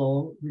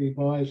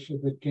revised so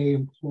that gay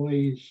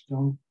employees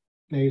don't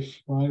face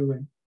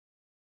firing.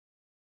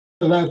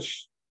 So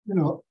that's,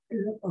 a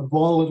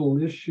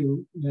volatile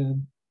issue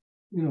and,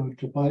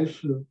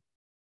 divisive,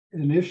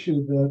 an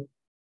issue that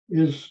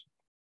is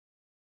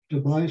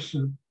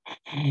divisive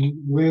and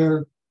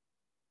where,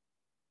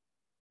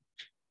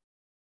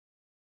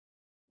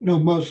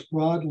 most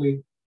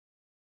broadly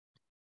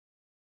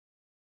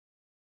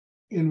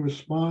in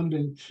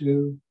responding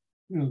to,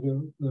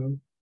 the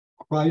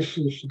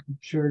crisis of the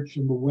church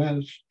in the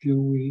West,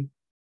 do we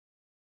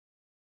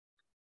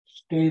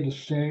stay the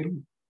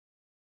same?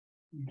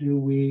 Do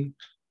we,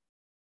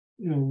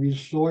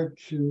 resort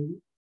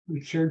to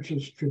the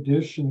church's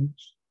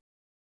traditions,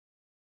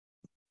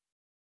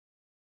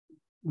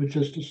 which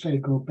is to say,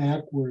 go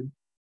backward?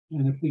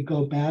 And if we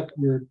go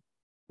backward,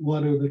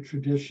 what are the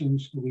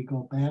traditions that we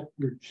go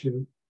backward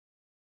to?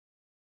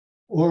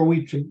 Or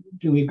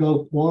do we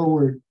go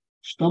forward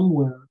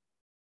somewhere?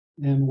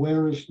 And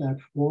where is that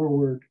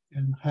forward?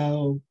 And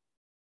how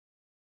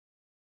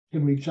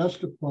can we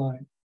justify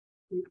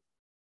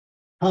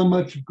how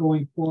much of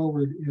going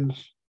forward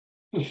is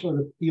sort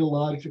of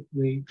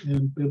theologically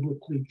and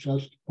biblically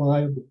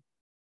justifiable?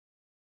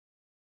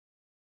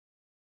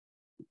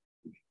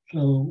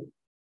 So,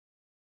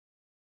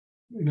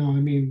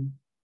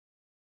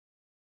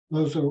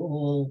 those are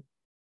all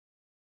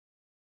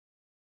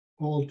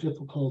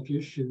difficult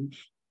issues.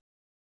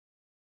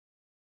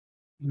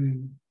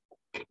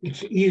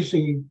 It's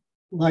easy,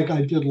 like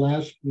I did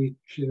last week,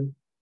 to,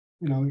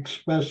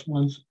 express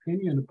one's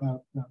opinion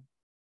about them.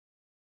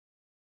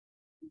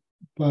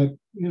 But,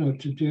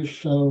 to do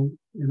so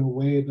in a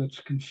way that's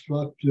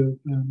constructive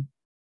and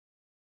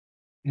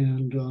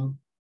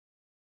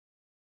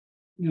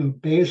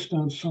based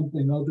on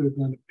something other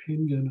than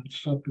opinion and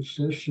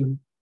supposition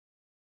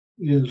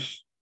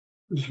is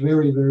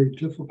very, very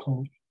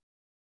difficult.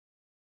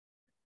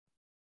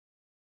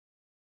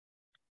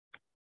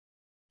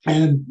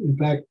 And in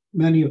fact,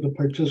 many of the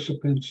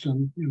participants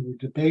in the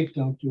debate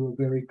don't do a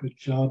very good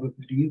job of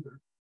it either.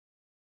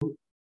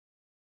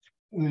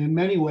 In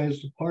many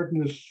ways, the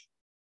partners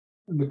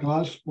in the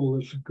gospel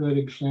is a good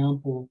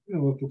example,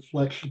 of the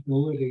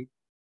flexibility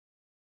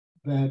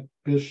that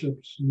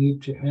bishops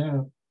need to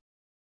have.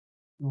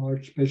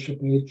 Archbishop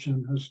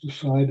Aeternus has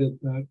decided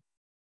that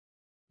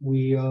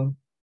we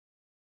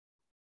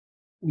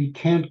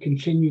can't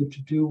continue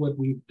to do what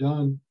we've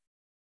done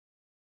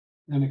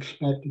and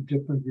expect a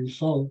different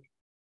result.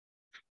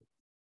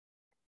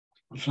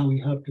 So we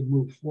have to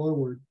move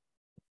forward,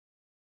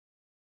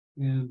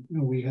 and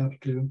we have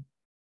to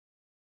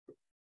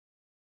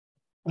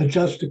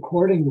adjust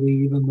accordingly,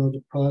 even though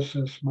the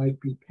process might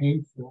be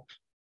painful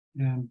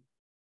and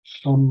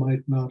some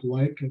might not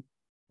like it,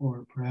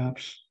 or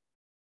perhaps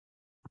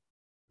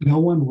no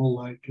one will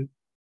like it.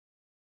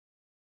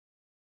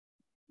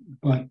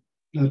 But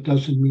that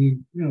doesn't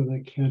mean,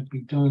 that can't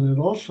be done. And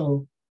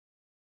also,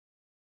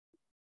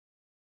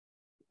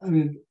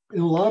 in a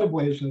lot of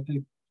ways, I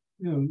think,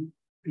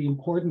 the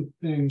important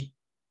thing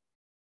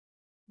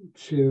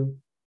to,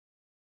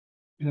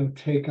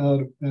 take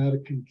out of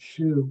Vatican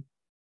II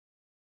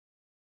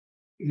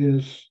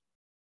is,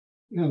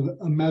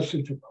 a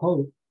message of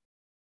hope.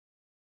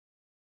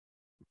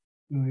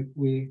 If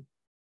we,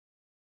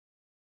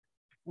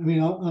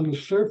 on the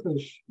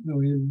surface,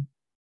 in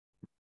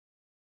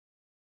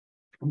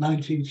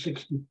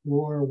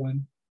 1964,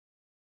 when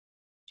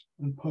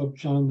Pope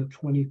John the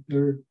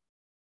 23rd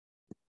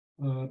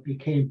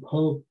became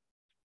Pope,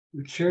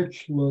 the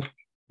church looked,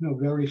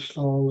 very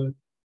solid.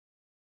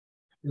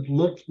 It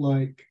looked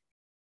like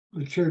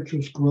the church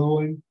was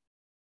growing.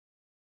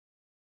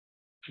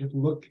 It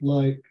looked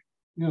like,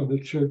 the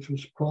church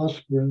was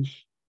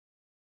prosperous.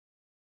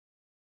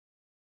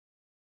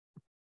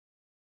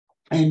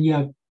 And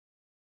yet,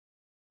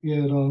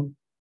 it,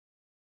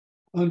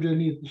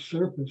 underneath the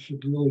surface,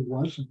 it really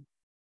wasn't.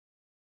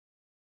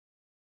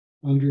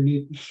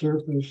 Underneath the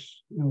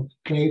surface,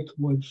 faith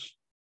was,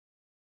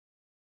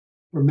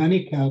 for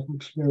many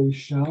Catholics, very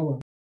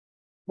shallow.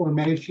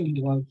 Formation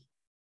was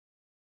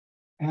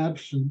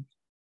absent.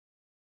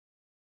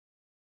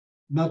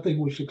 Nothing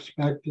was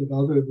expected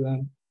other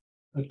than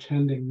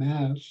attending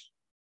Mass.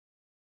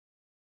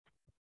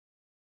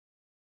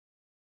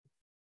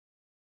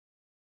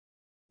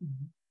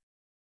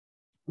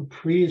 The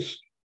priest,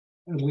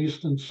 at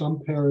least in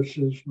some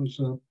parishes,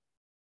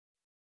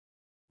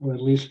 or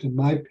at least in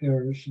my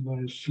parish, and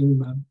I assume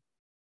that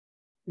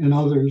in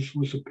others,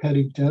 was a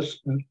petty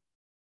despot.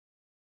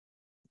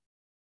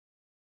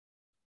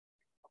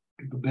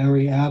 The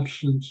very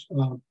absence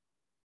of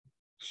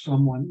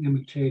someone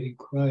imitating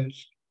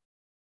Christ.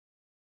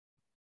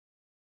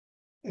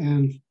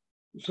 And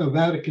so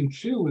Vatican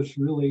II was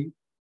really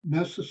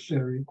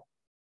necessary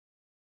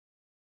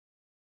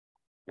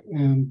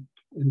and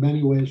in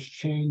many ways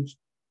changed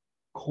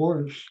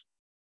course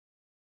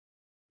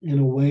in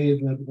a way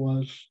that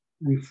was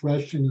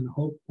refreshing and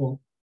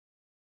hopeful.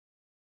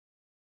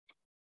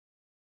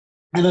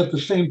 And at the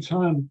same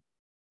time,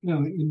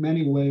 in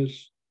many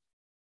ways,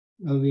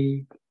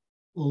 the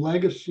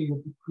legacy of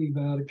the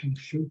pre-Vatican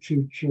Church,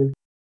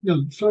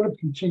 sort of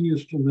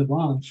continues to live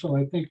on. So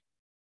I think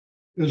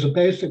there's a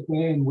basic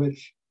way in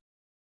which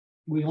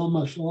we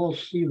almost all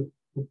see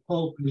the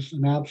Pope as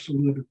an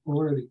absolute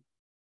authority,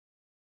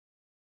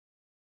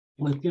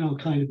 with,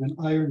 kind of an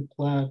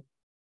ironclad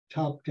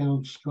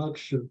top-down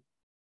structure.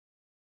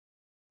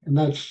 And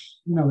that's,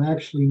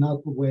 actually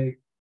not the way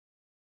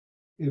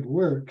it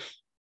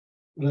works.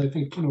 But I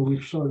think,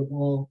 we've sort of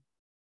all,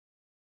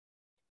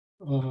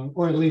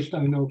 or at least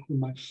I know for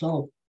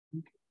myself,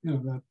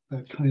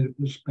 that kind of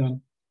has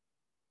been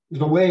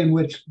the way in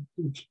which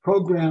it's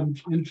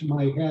programmed into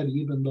my head,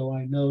 even though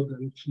I know that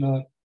it's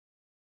not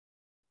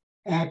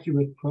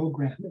accurate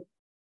programming,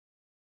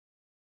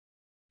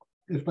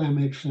 if that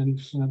makes any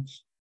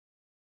sense.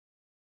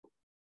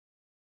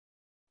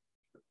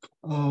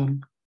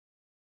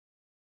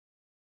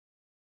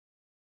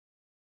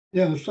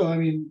 So I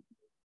mean,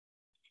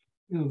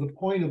 the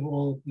point of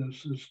all of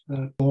this is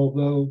that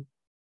although,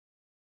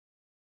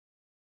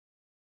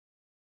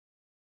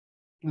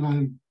 and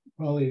I'm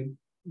probably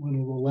one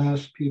of the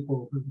last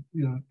people who,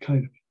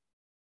 kind of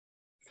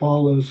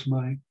follows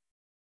my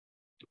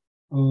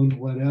own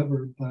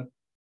whatever, but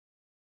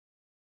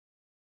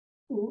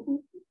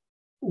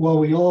while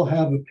we all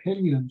have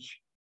opinions,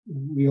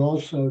 we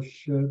also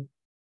should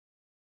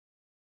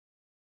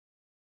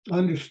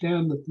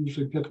understand that these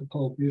are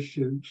difficult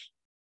issues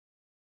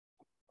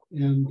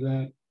and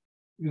that,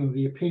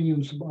 the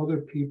opinions of other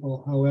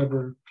people,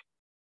 however,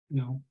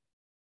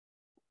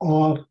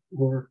 off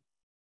or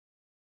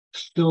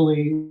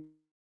silly,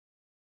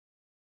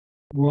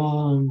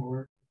 wrong,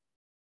 or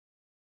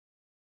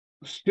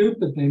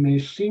stupid they may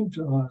seem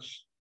to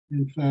us,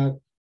 in fact,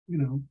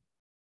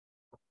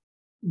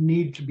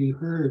 need to be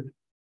heard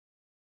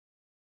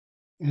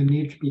and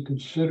need to be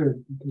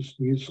considered, because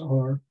these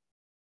are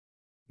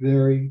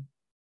very,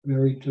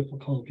 very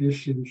difficult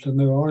issues, and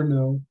there are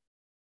no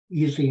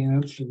easy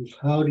answers.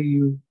 How do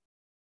you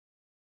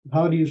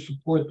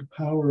support the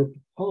power of the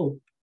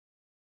Pope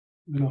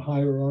in a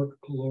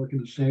hierarchical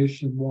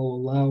organization while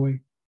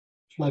allowing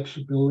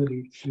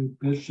flexibility to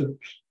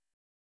bishops?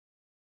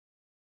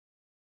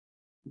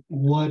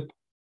 What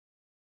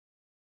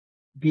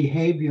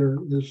behavior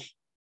is,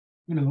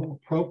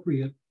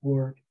 appropriate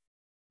for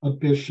a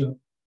bishop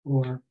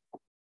or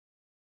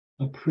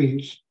a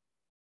priest?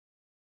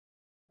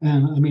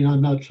 And I mean,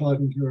 I'm not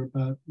talking here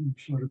about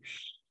sort of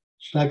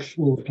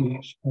sexual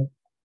abuse, but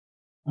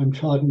I'm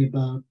talking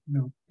about,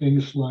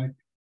 things like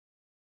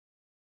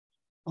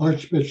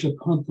Archbishop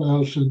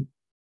Hunthausen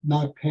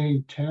not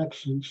paying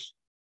taxes,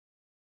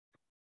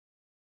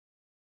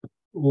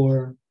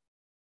 or,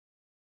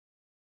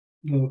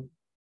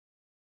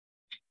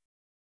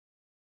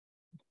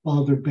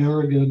 Father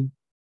Berrigan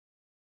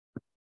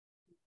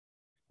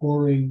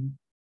pouring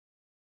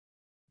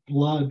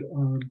blood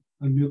on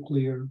a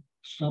nuclear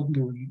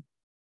submarine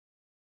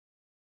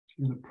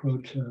in a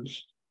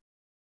protest.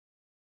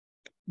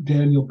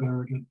 Daniel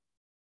Berrigan,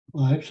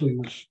 well, actually,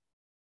 was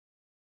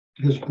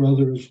his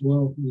brother as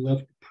well, who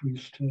left the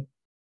priesthood.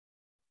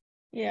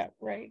 Yeah,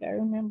 right. I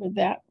remember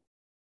that.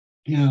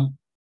 Yeah.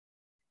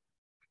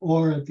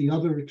 Or at the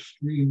other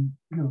extreme,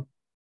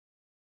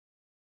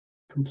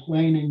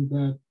 complaining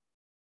that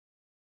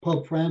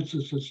Pope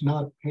Francis is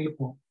not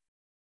papal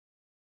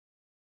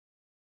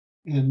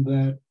and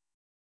that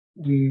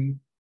we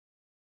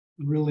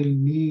really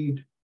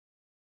need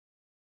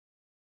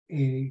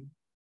a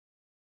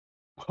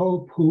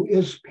pope who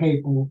is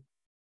papal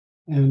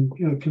and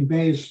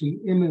conveys the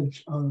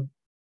image of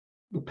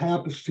the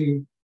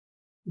papacy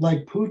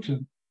like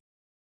Putin.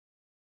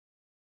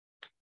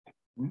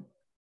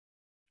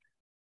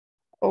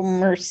 Oh,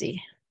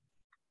 mercy.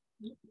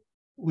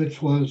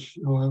 Which was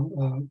a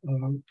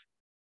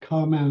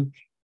comment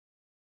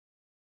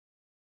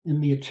in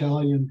the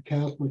Italian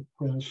Catholic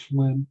press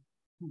when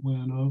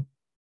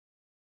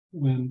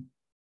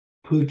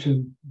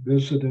Putin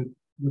visited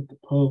with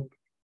Pope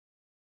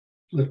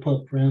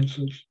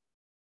Francis.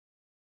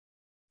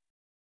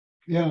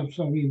 Yeah,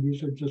 so I mean,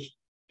 these are just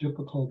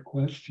difficult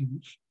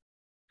questions,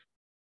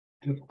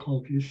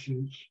 difficult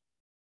issues,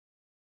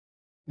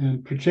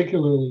 and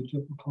particularly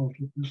difficult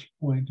at this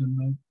point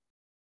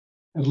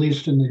at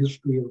least in the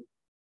history of,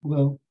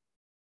 well,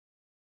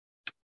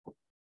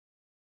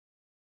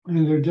 I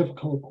mean, they're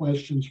difficult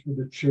questions for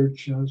the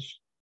church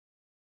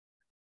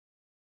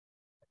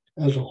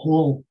as a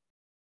whole.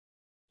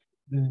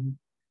 And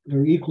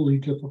they're equally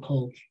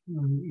difficult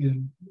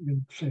in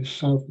say,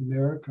 South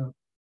America.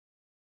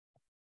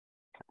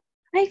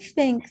 I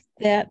think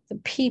that the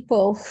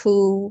people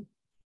who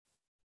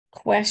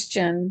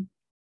question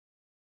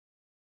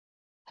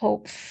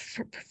Pope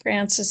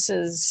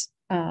Francis's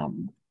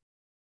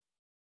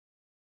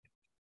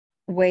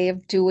way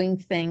of doing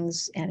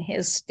things and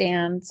his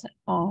stance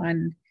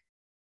on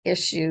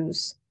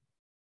issues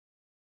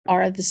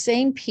are the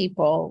same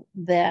people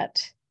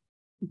that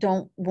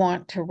don't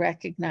want to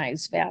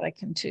recognize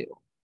Vatican II.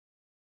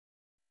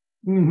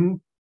 Mm-hmm.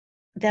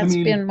 That's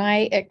been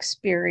my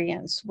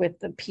experience with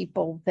the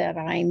people that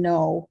I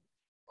know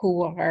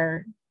who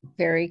are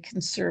very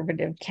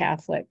conservative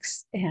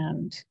Catholics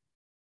and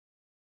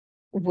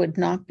would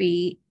not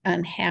be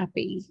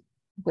unhappy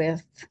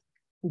with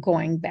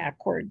going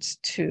backwards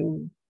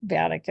to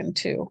Vatican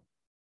II.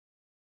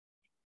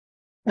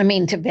 I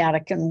mean, to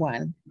Vatican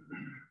I,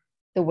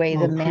 the way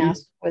the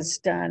Mass was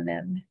done.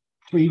 And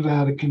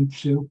pre-Vatican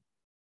II.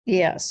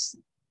 Yes.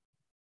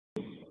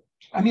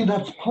 I mean,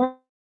 that's part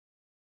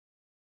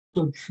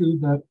so true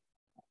that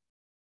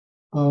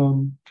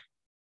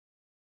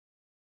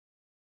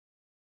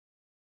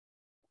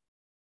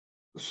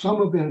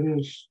some of it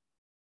is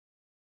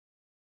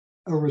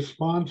a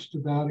response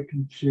to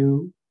Vatican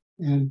II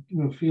and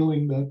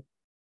feeling that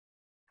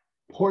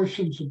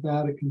portions of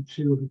Vatican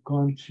II have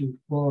gone too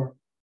far.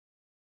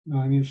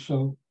 I mean,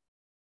 so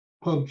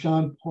Pope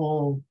John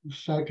Paul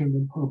II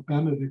and Pope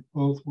Benedict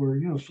both were,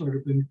 sort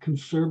of in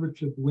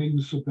conservative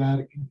wings of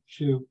Vatican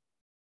II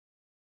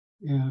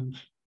and,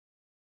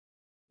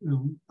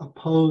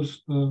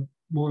 opposed the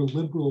more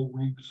liberal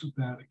wings of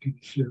Vatican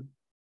II.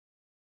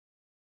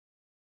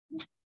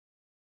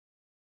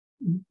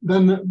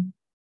 Then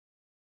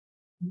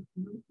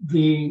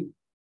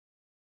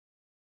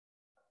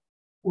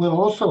what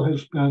also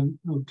has been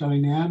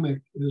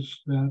dynamic is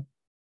that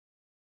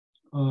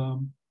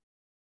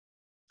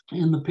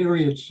in the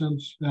period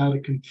since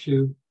Vatican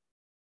II,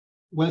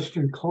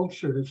 Western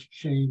culture has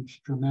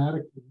changed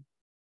dramatically.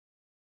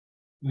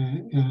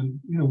 And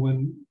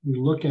when we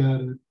look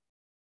at it,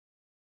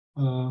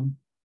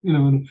 in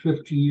a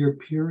 50-year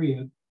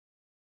period,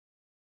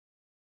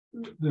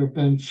 there have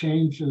been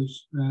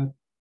changes that,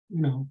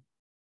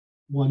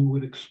 one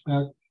would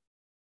expect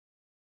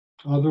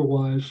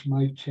otherwise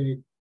might take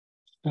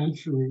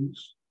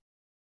centuries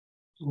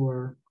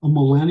or a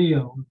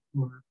millennium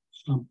or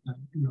something,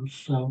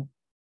 so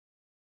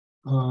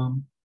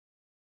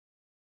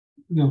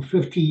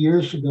 50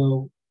 years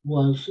ago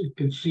was it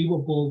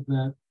conceivable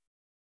that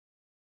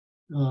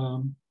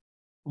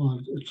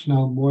well, it's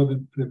now more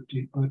than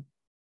 50, but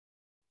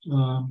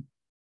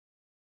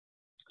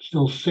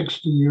still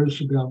 60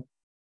 years ago,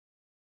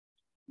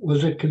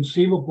 was it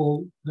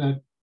conceivable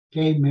that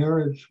gay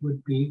marriage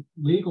would be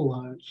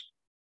legalized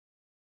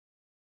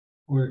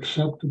or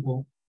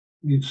acceptable?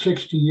 I mean,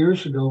 60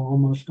 years ago,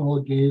 almost all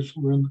gays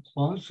were in the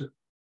closet.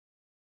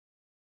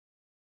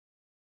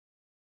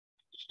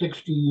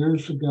 60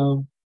 years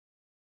ago,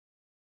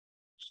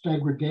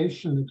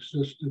 segregation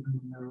existed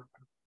in America.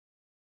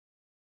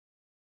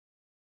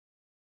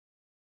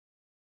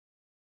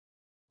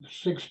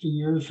 60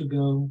 years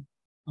ago,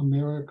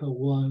 America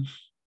was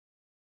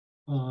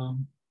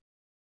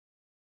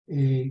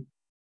a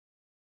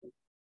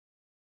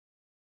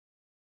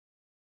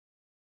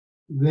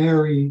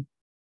very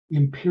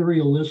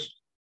imperialist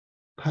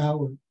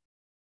power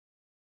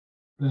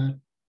that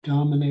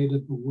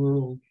dominated the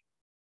world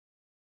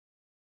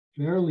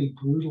fairly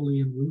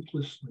brutally and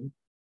ruthlessly,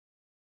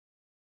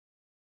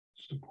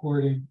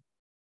 supporting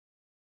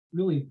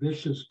really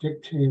vicious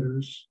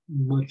dictators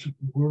in much of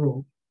the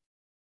world.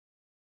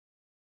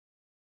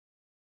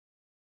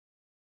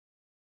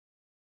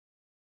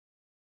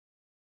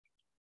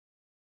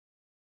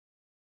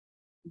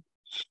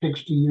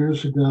 $60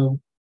 years ago,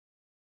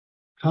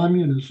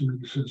 communism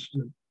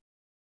existed.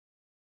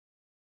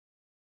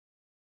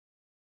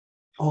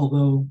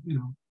 Although,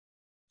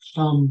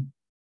 some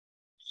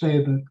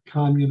say that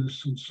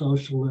communists and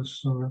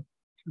socialists are,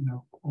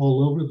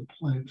 all over the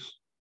place.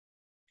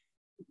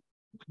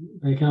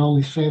 they can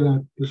only say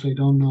that because they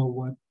don't know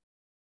what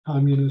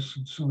communists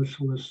and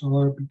socialists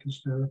are,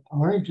 because there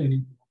aren't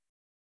any.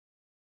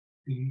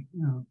 I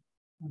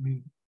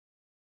mean,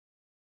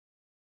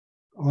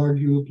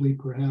 arguably,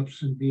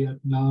 perhaps in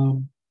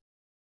Vietnam,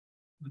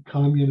 the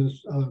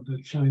communists,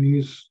 the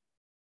Chinese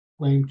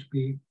claim to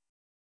be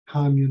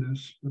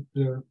communists, but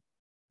they're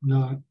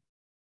not.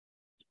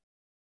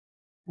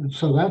 And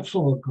so that's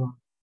all gone.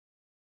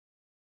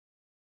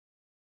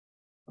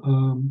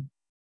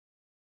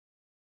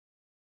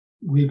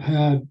 We've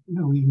had,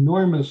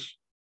 enormous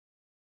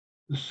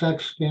the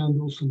sex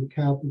scandals in the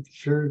Catholic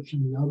Church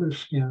and the other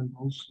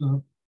scandals,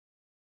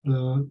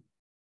 the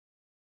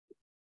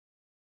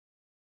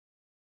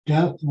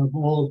death of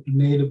all of the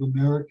Native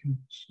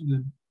Americans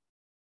in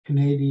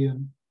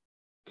Canadian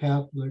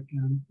Catholic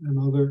and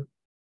other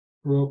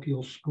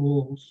parochial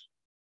schools,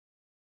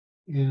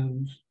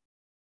 and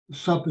the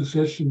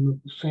supposition that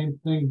the same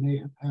thing may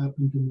have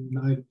happened in the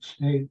United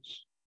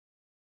States.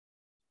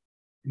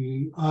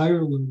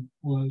 Ireland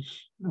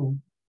was,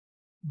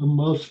 the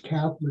most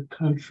Catholic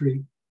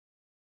country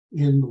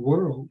in the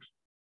world.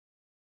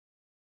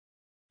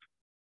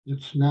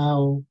 It's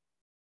now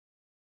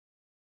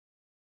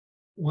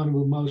one of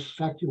the most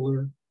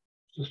secular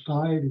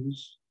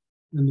societies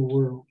in the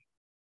world.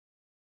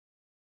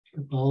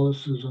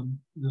 Catholicism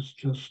is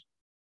just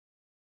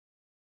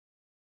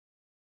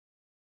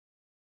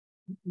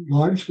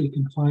largely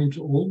confined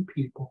to old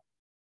people.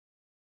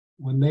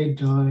 When they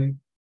die,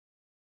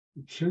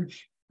 the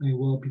church may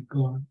well be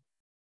gone.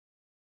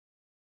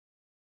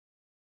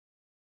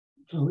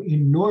 So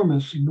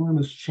enormous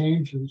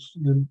changes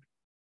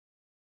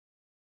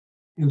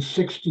in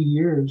 60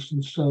 years.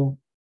 And so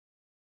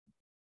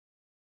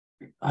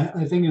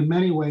I think in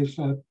many ways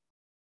that,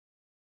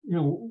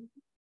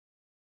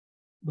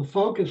 the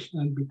focus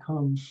then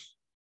becomes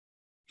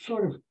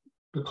sort of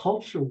the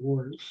culture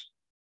wars.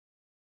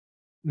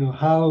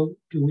 How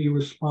do we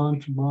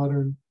respond to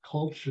modern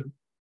culture?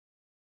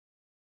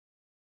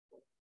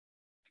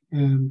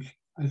 And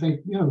I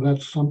think,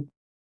 that's some,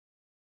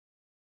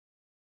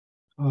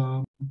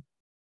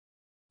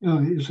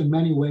 is in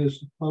many ways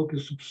the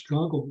focus of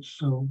struggles.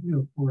 So,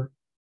 for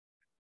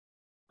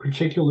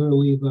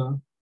particularly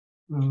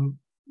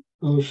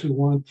those who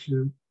want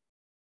to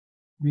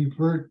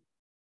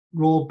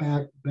roll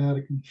back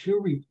Vatican II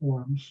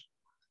reforms,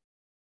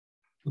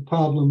 the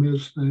problem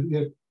is that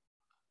it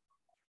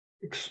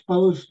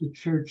exposed the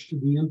church to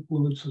the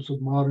influences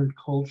of modern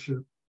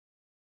culture,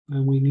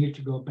 and we need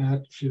to go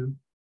back to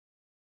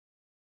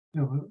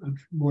a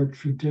more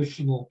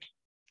traditional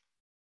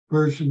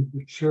version of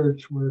the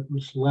church where it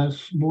was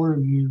more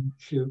immune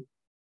to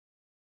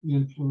the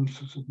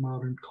influences of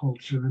modern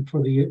culture. And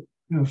for the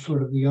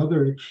sort of the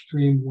other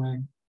extreme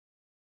wing,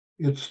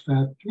 it's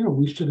that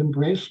we should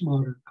embrace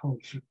modern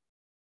culture.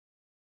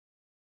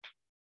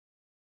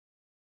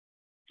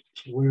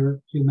 It's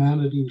where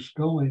humanity is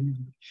going, and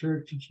the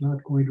church is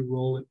not going to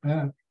roll it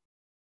back.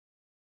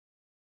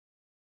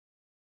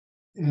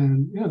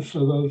 And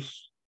so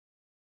those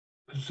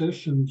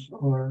positions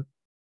are,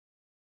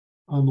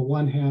 on the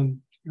one hand,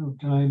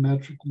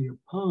 diametrically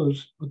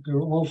opposed, but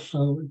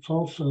it's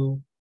also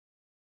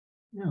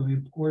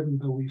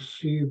important that we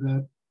see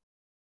that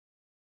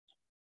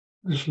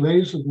this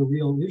raises a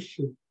real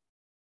issue.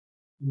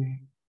 I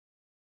mean,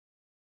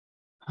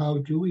 how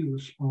do we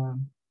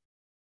respond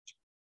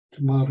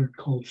to modern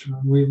culture?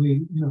 And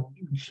we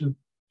should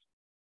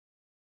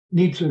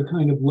need to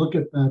kind of look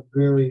at that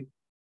very,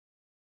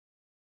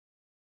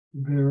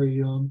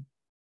 very,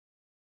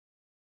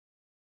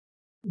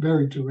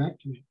 very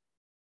directly,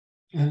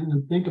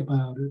 and think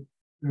about it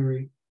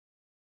very,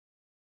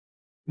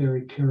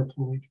 very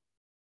carefully.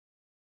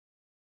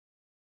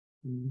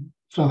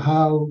 So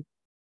how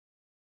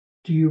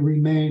do you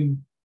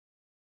remain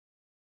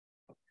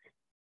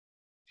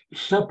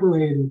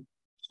separate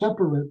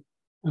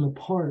and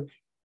apart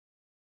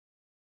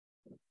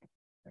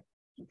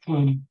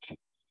from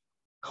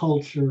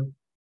culture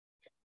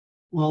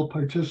while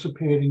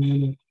participating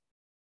in it,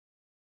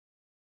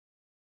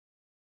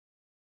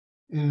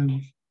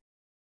 and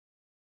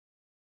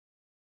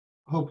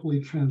hopefully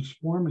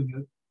transforming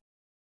it?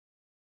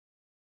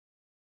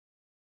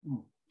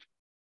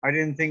 I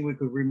didn't think we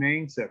could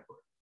remain separate.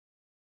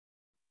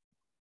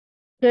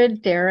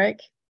 Good,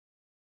 Derek.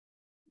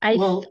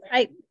 Do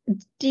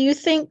you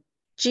think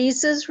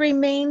Jesus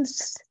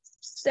remains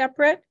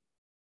separate?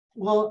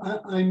 Well,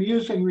 I'm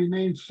using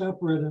remain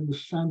separate in the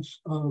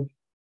sense of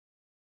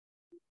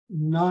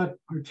not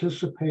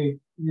participate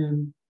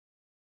in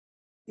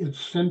its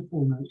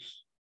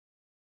sinfulness.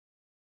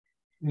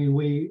 I mean,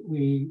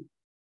 we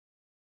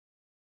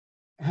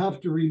have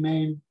to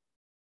remain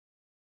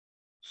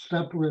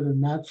separate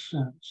in that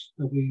sense,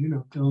 that we,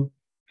 don't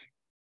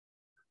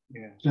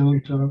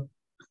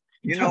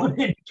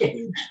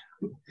engage.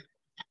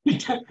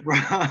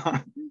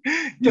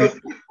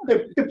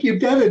 If you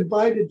get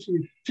invited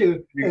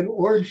to an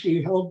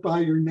orgy held by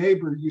your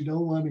neighbor, you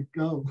don't want to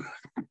go.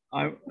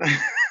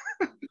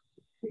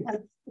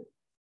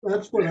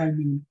 That's what I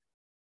mean.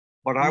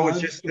 But I was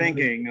just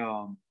thinking,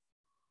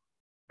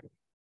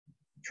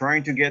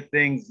 trying to get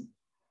things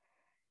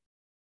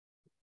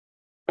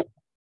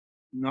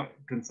not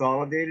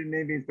consolidated,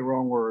 maybe it's the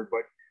wrong word,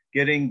 but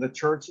getting the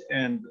church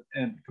and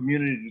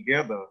community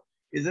together.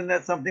 Isn't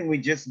that something we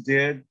just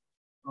did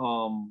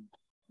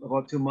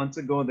about 2 months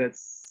ago?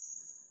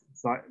 That's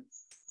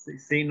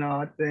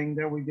synod thing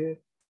that we did.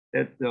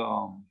 That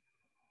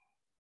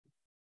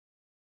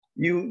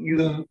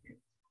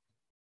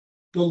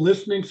the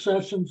listening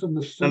sessions and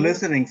the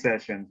listening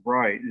sessions,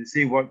 right? To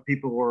see what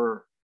people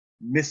were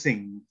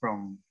missing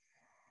from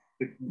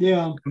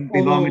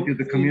belonging to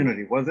the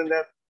community. Wasn't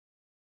that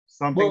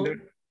something? Well,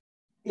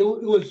 it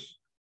was.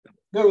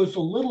 There was a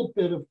little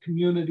bit of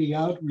community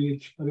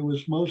outreach, but it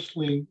was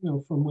mostly,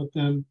 from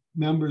within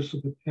members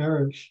of the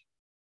parish.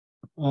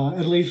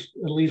 At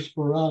least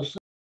for us,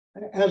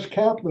 as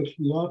Catholics,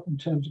 we often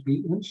tend to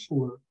be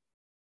insular.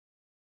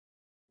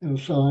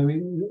 So I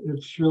mean,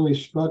 it's really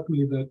struck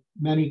me that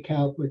many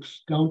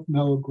Catholics don't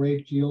know a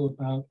great deal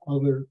about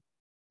other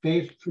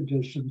faith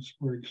traditions,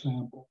 for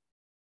example.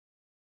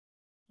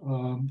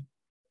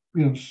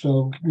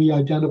 So we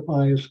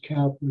identify as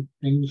Catholic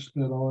things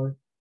that are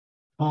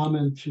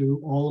common to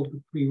all of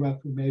the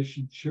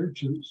pre-Reformation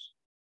churches,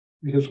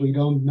 because we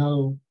don't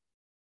know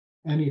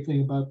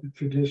anything about the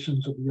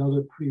traditions of the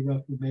other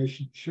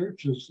pre-Reformation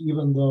churches,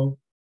 even though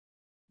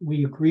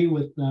we agree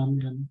with them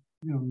in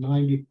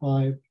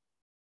 95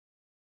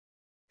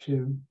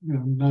 to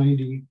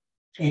 98%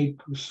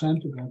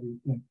 of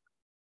everything.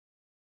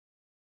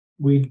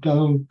 We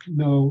don't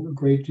know a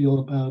great deal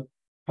about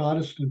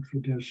Protestant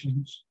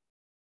traditions.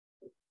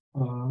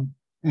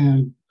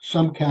 And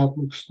some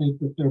Catholics think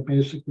that they're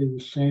basically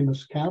the same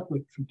as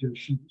Catholic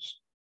traditions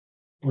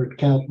or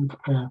Catholic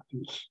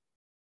practice.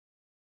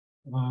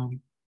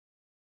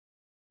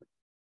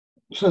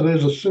 So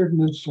there's a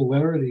certain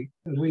insularity,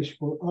 at least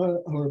for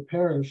our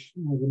parish.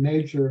 The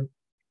major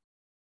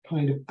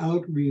kind of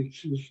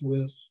outreach is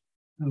with,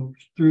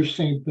 through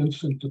St.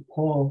 Vincent de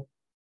Paul.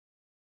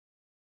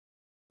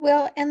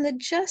 Well, and the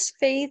Just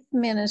Faith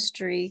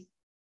ministry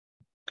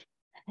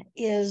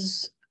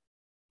is,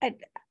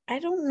 I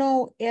don't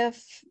know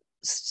if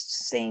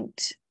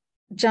St.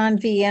 John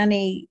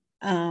Vianney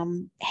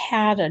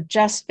had a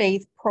Just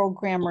Faith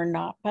program or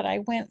not, but I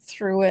went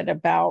through it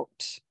about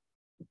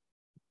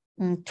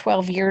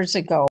 12 years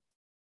ago.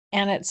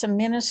 And it's a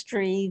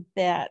ministry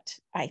that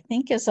I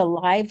think is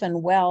alive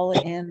and well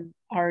in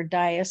our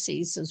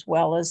diocese as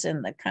well as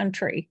in the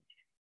country.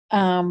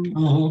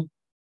 And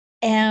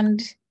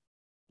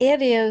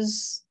it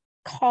is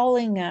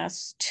calling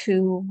us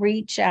to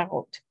reach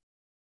out,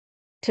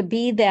 to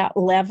be that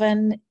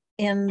leaven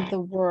in the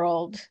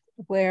world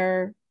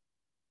where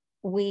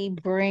we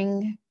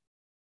bring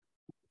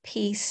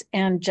peace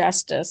and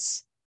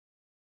justice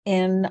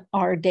in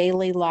our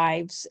daily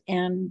lives.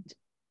 And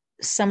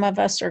some of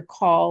us are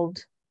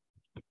called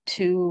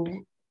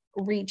to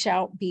reach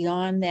out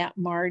beyond that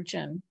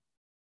margin,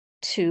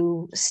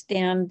 to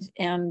stand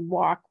and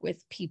walk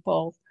with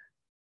people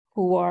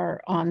who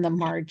are on the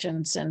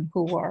margins and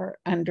who are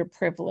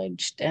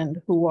underprivileged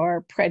and who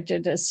are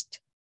prejudiced,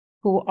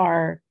 who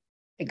are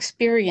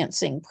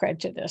experiencing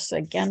prejudice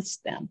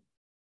against them.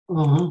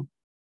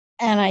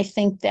 And I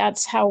think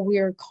that's how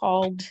we're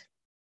called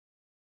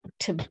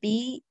to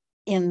be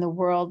in the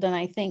world. And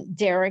I think,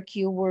 Derek,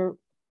 you were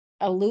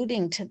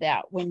alluding to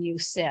that when you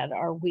said,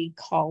 are we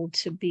called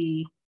to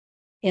be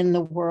in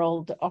the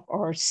world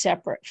or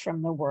separate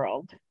from the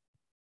world?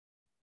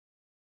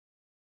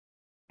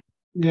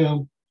 Yeah.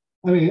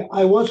 I mean,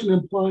 I wasn't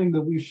implying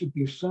that we should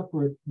be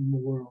separate from the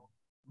world.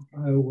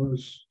 I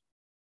was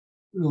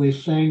really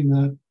saying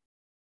that,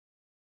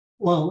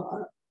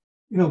 well,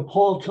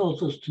 Paul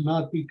tells us to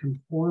not be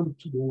conformed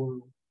to the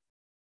world.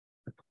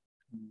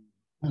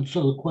 And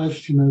so the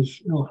question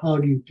is, how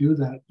do you do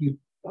that?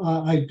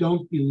 I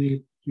don't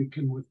believe you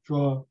can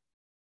withdraw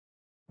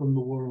from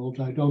the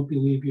world. I don't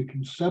believe you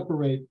can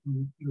separate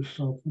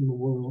yourself from the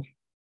world.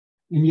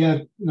 And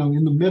yet,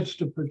 in the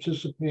midst of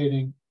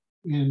participating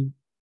in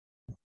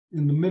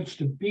the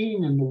midst of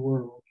being in the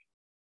world,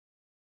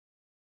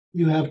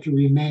 you have to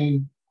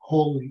remain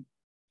holy.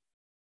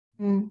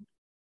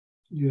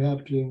 You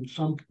have to, in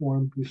some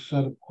form, be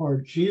set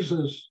apart.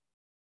 Jesus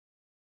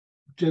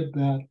did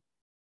that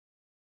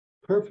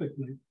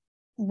perfectly.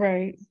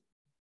 Right.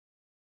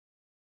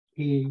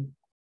 He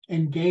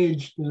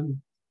engaged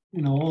in,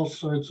 all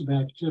sorts of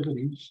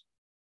activities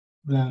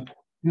that,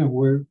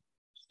 were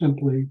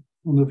simply,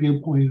 from the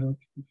viewpoint of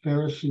the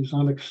Pharisees,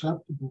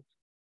 unacceptable.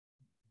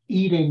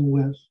 Eating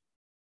with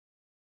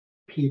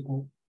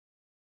people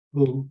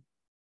who,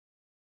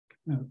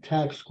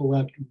 tax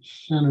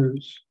collectors,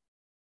 sinners,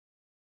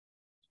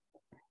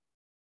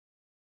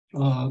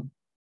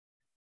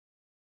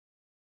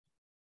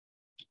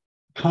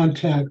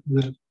 contact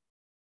with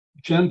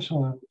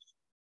Gentiles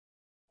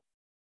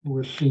who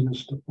were seen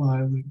as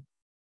defiling.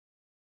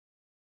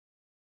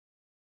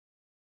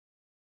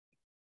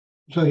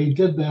 So he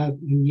did that,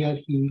 and yet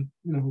he,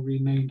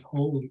 remained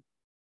holy.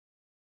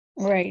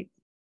 Right.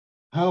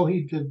 How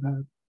he did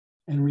that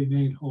and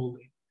remained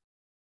holy,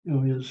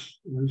 is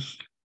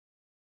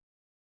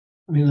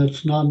I mean,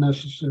 that's not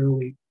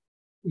necessarily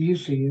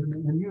easy.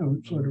 And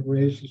it sort of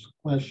raises the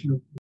question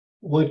of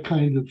what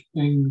kind of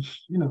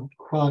things,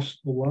 cross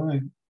the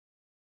line.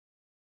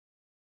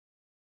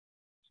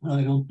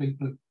 I don't think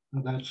that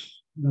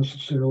that's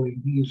necessarily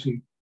an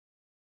easy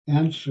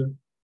answer,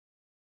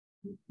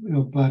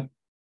 but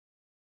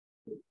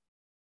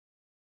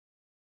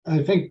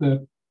I think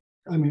that,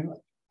 I think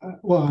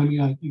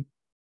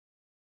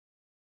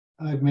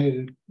I've made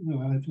it,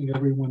 I think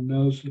everyone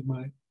knows that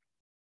my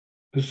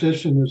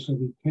position is that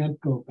we can't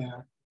go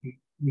back.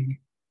 We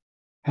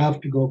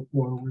have to go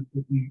forward,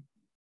 that we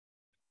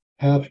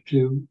have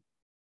to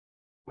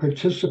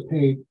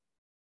participate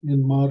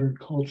in modern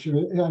culture.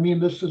 I mean,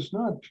 this is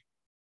not,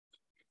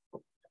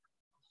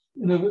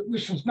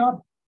 this is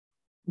not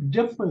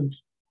different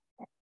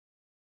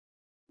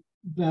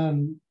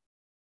than,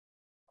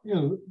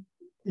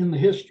 in the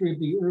history of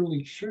the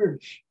early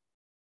church,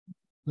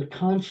 the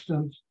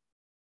constant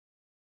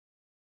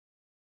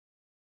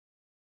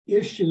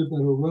issue that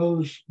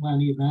arose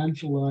when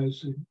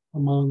evangelizing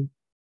among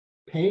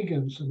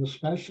pagans, and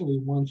especially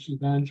once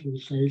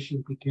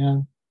evangelization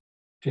began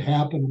to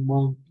happen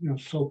among,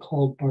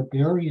 so-called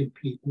barbarian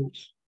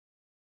peoples.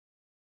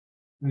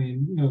 I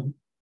mean,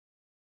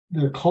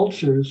 their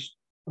cultures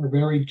are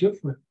very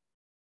different.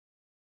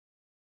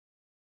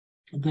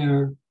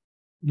 They're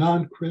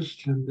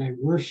non-Christian. They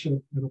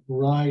worship in a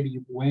variety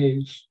of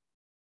ways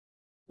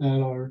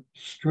that are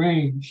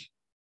strange.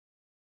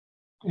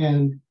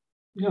 And,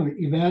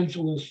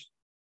 evangelists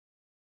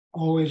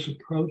always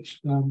approach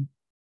them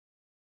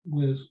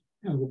with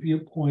the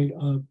viewpoint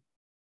of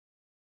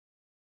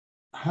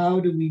how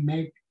do we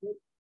make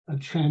a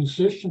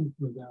transition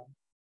for them?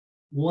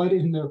 What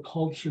in their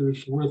culture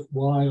is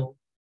worthwhile,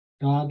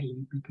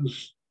 godly?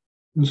 Because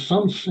in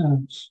some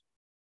sense,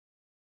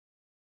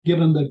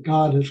 given that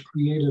God has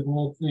created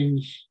all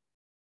things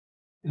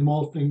and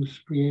all things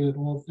created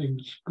all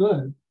things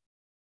good,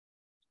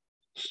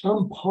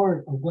 some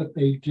part of what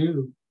they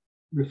do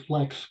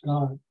reflects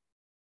God.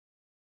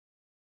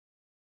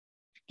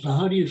 So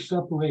how do you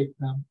separate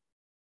them?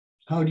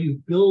 How do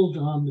you build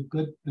on the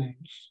good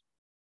things?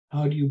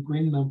 How do you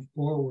bring them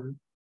forward?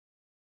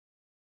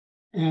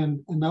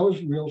 And that was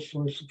a real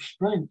source of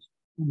strength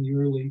in the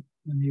early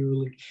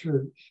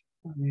church.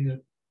 I mean,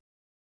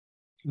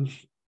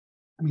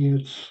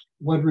 it's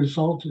what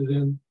resulted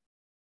in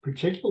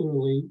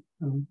particularly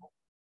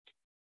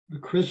the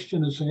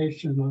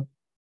Christianization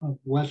of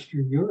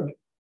Western Europe.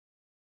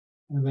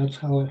 And that's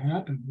how it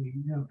happened.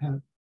 We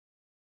had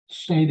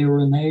Saint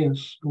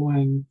Irenaeus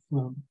going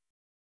from,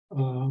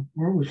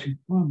 where was he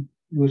from?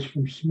 He was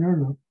from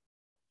Smyrna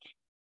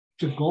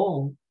to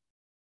Gaul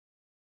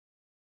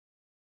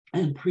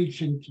and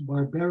preaching to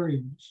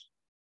barbarians,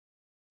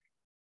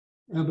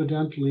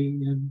 evidently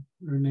in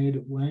their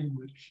native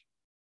language.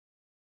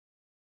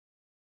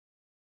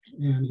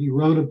 And he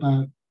wrote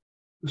about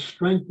the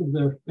strength of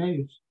their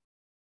faith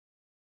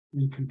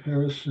in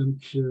comparison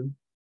to,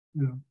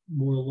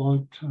 more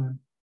long-time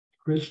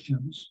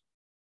Christians.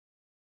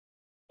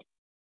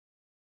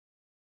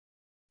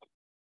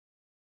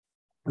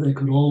 They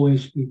could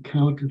always be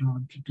counted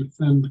on to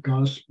defend the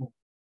gospel.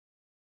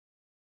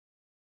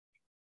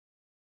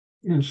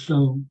 And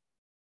so,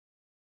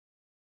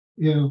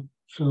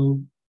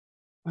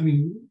 I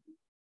mean,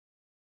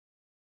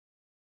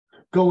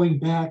 going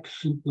back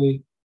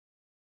simply,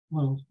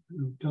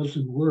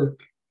 doesn't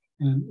work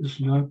and is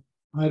not,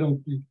 I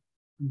don't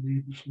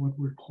believe is what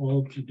we're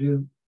called to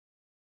do.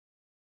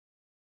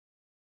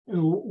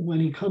 When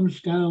he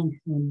comes down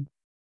from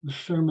the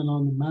Sermon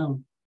on the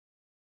Mount,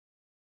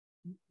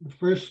 the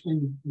first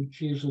thing that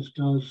Jesus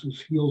does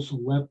is heals a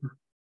leper.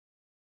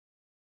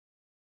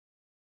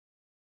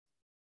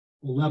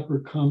 The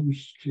leper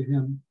comes to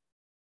him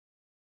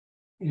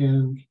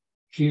and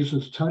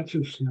Jesus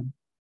touches him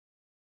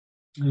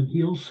and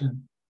heals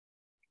him.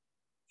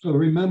 So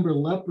remember,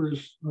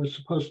 lepers are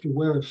supposed to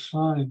wear a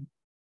sign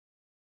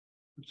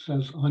that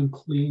says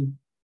unclean.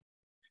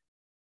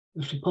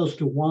 They're supposed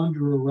to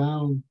wander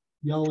around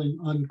yelling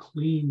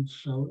unclean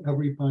so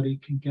everybody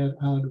can get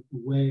out of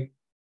the way.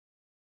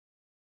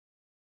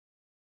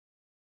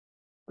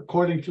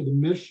 According to the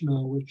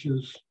Mishnah, which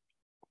is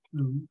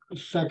a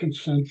 2nd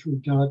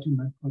century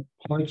document, but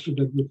parts of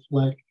it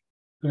reflect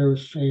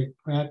Pharisaic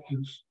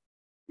practice.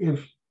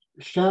 If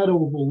the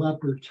shadow of a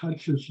leper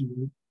touches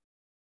you,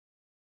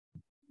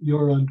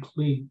 you're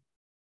unclean.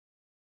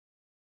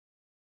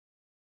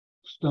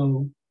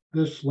 So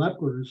this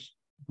leper is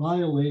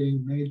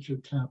violating major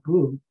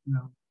taboo.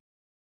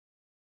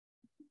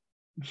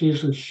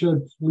 Jesus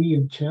should flee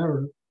in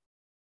terror.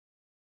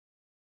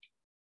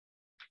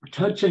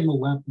 Touching a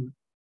leper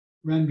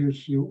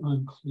renders you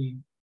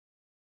unclean.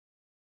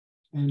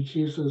 And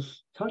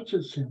Jesus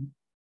touches him,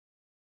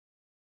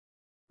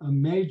 a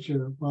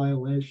major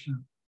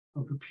violation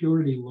of the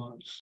purity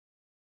laws.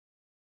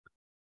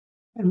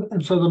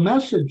 And so the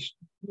message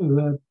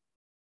that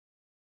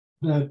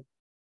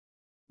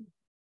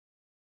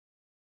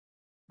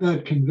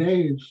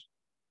conveys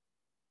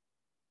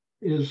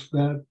is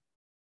that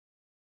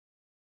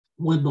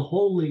when the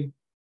holy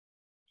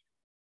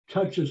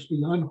touches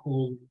the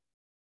unholy,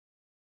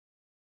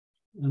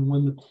 and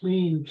when the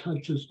clean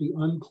touches the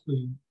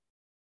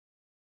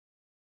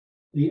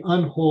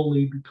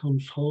unholy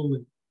becomes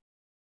holy,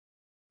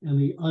 and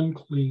the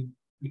unclean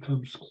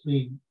becomes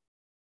clean.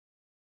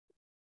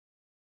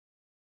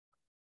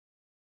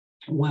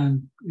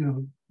 When,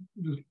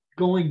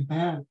 going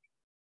back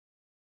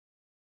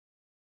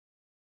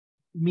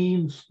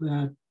means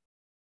that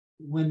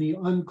when the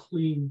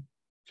unclean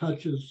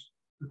touches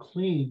the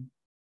clean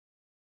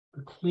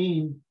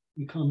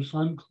becomes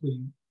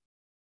unclean.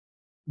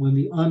 When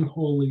the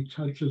unholy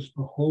touches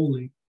the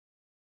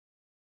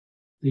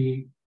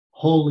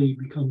holy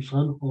becomes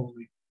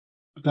unholy.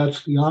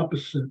 That's the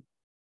opposite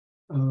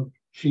of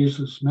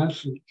Jesus'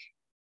 message.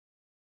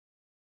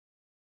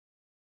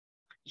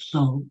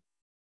 So,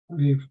 I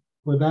mean,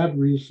 for that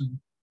reason,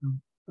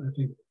 I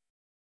think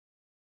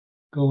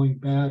going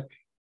back,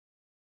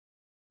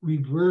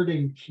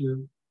 reverting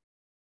to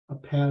a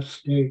past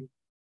state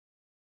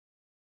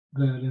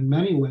that in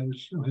many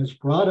ways has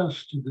brought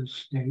us to this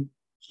state.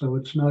 So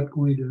it's not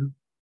going to,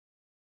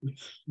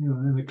 it's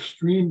an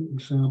extreme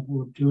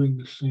example of doing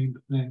the same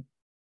thing.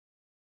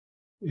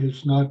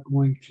 Is not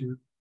going to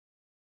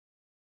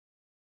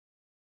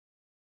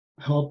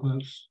help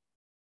us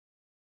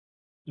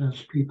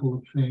as people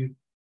of faith.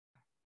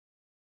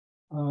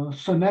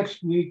 So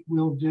next week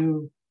we'll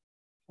do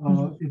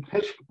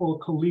Episcopal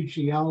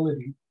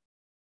collegiality,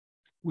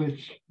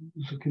 which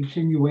is a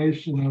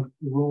continuation of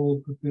the role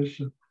of the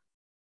bishop.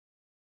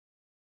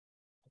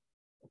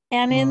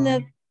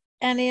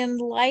 And in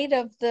light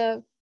of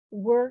the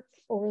work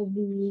or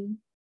the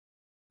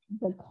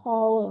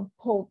call of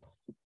Pope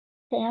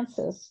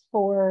Francis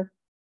for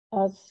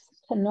a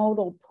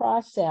synodal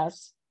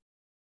process,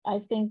 I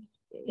think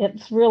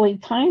it's really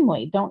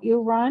timely, don't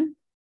you, Ron?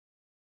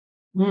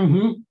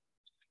 Mm-hmm.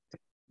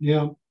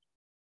 Yeah.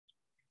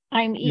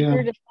 I'm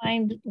eager to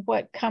find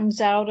what comes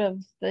out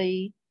of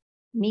the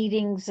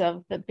meetings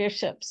of the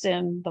bishops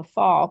in the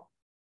fall.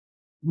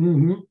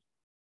 Mm-hmm.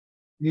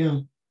 Yeah.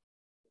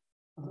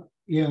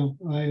 Yeah,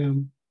 I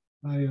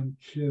am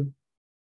too.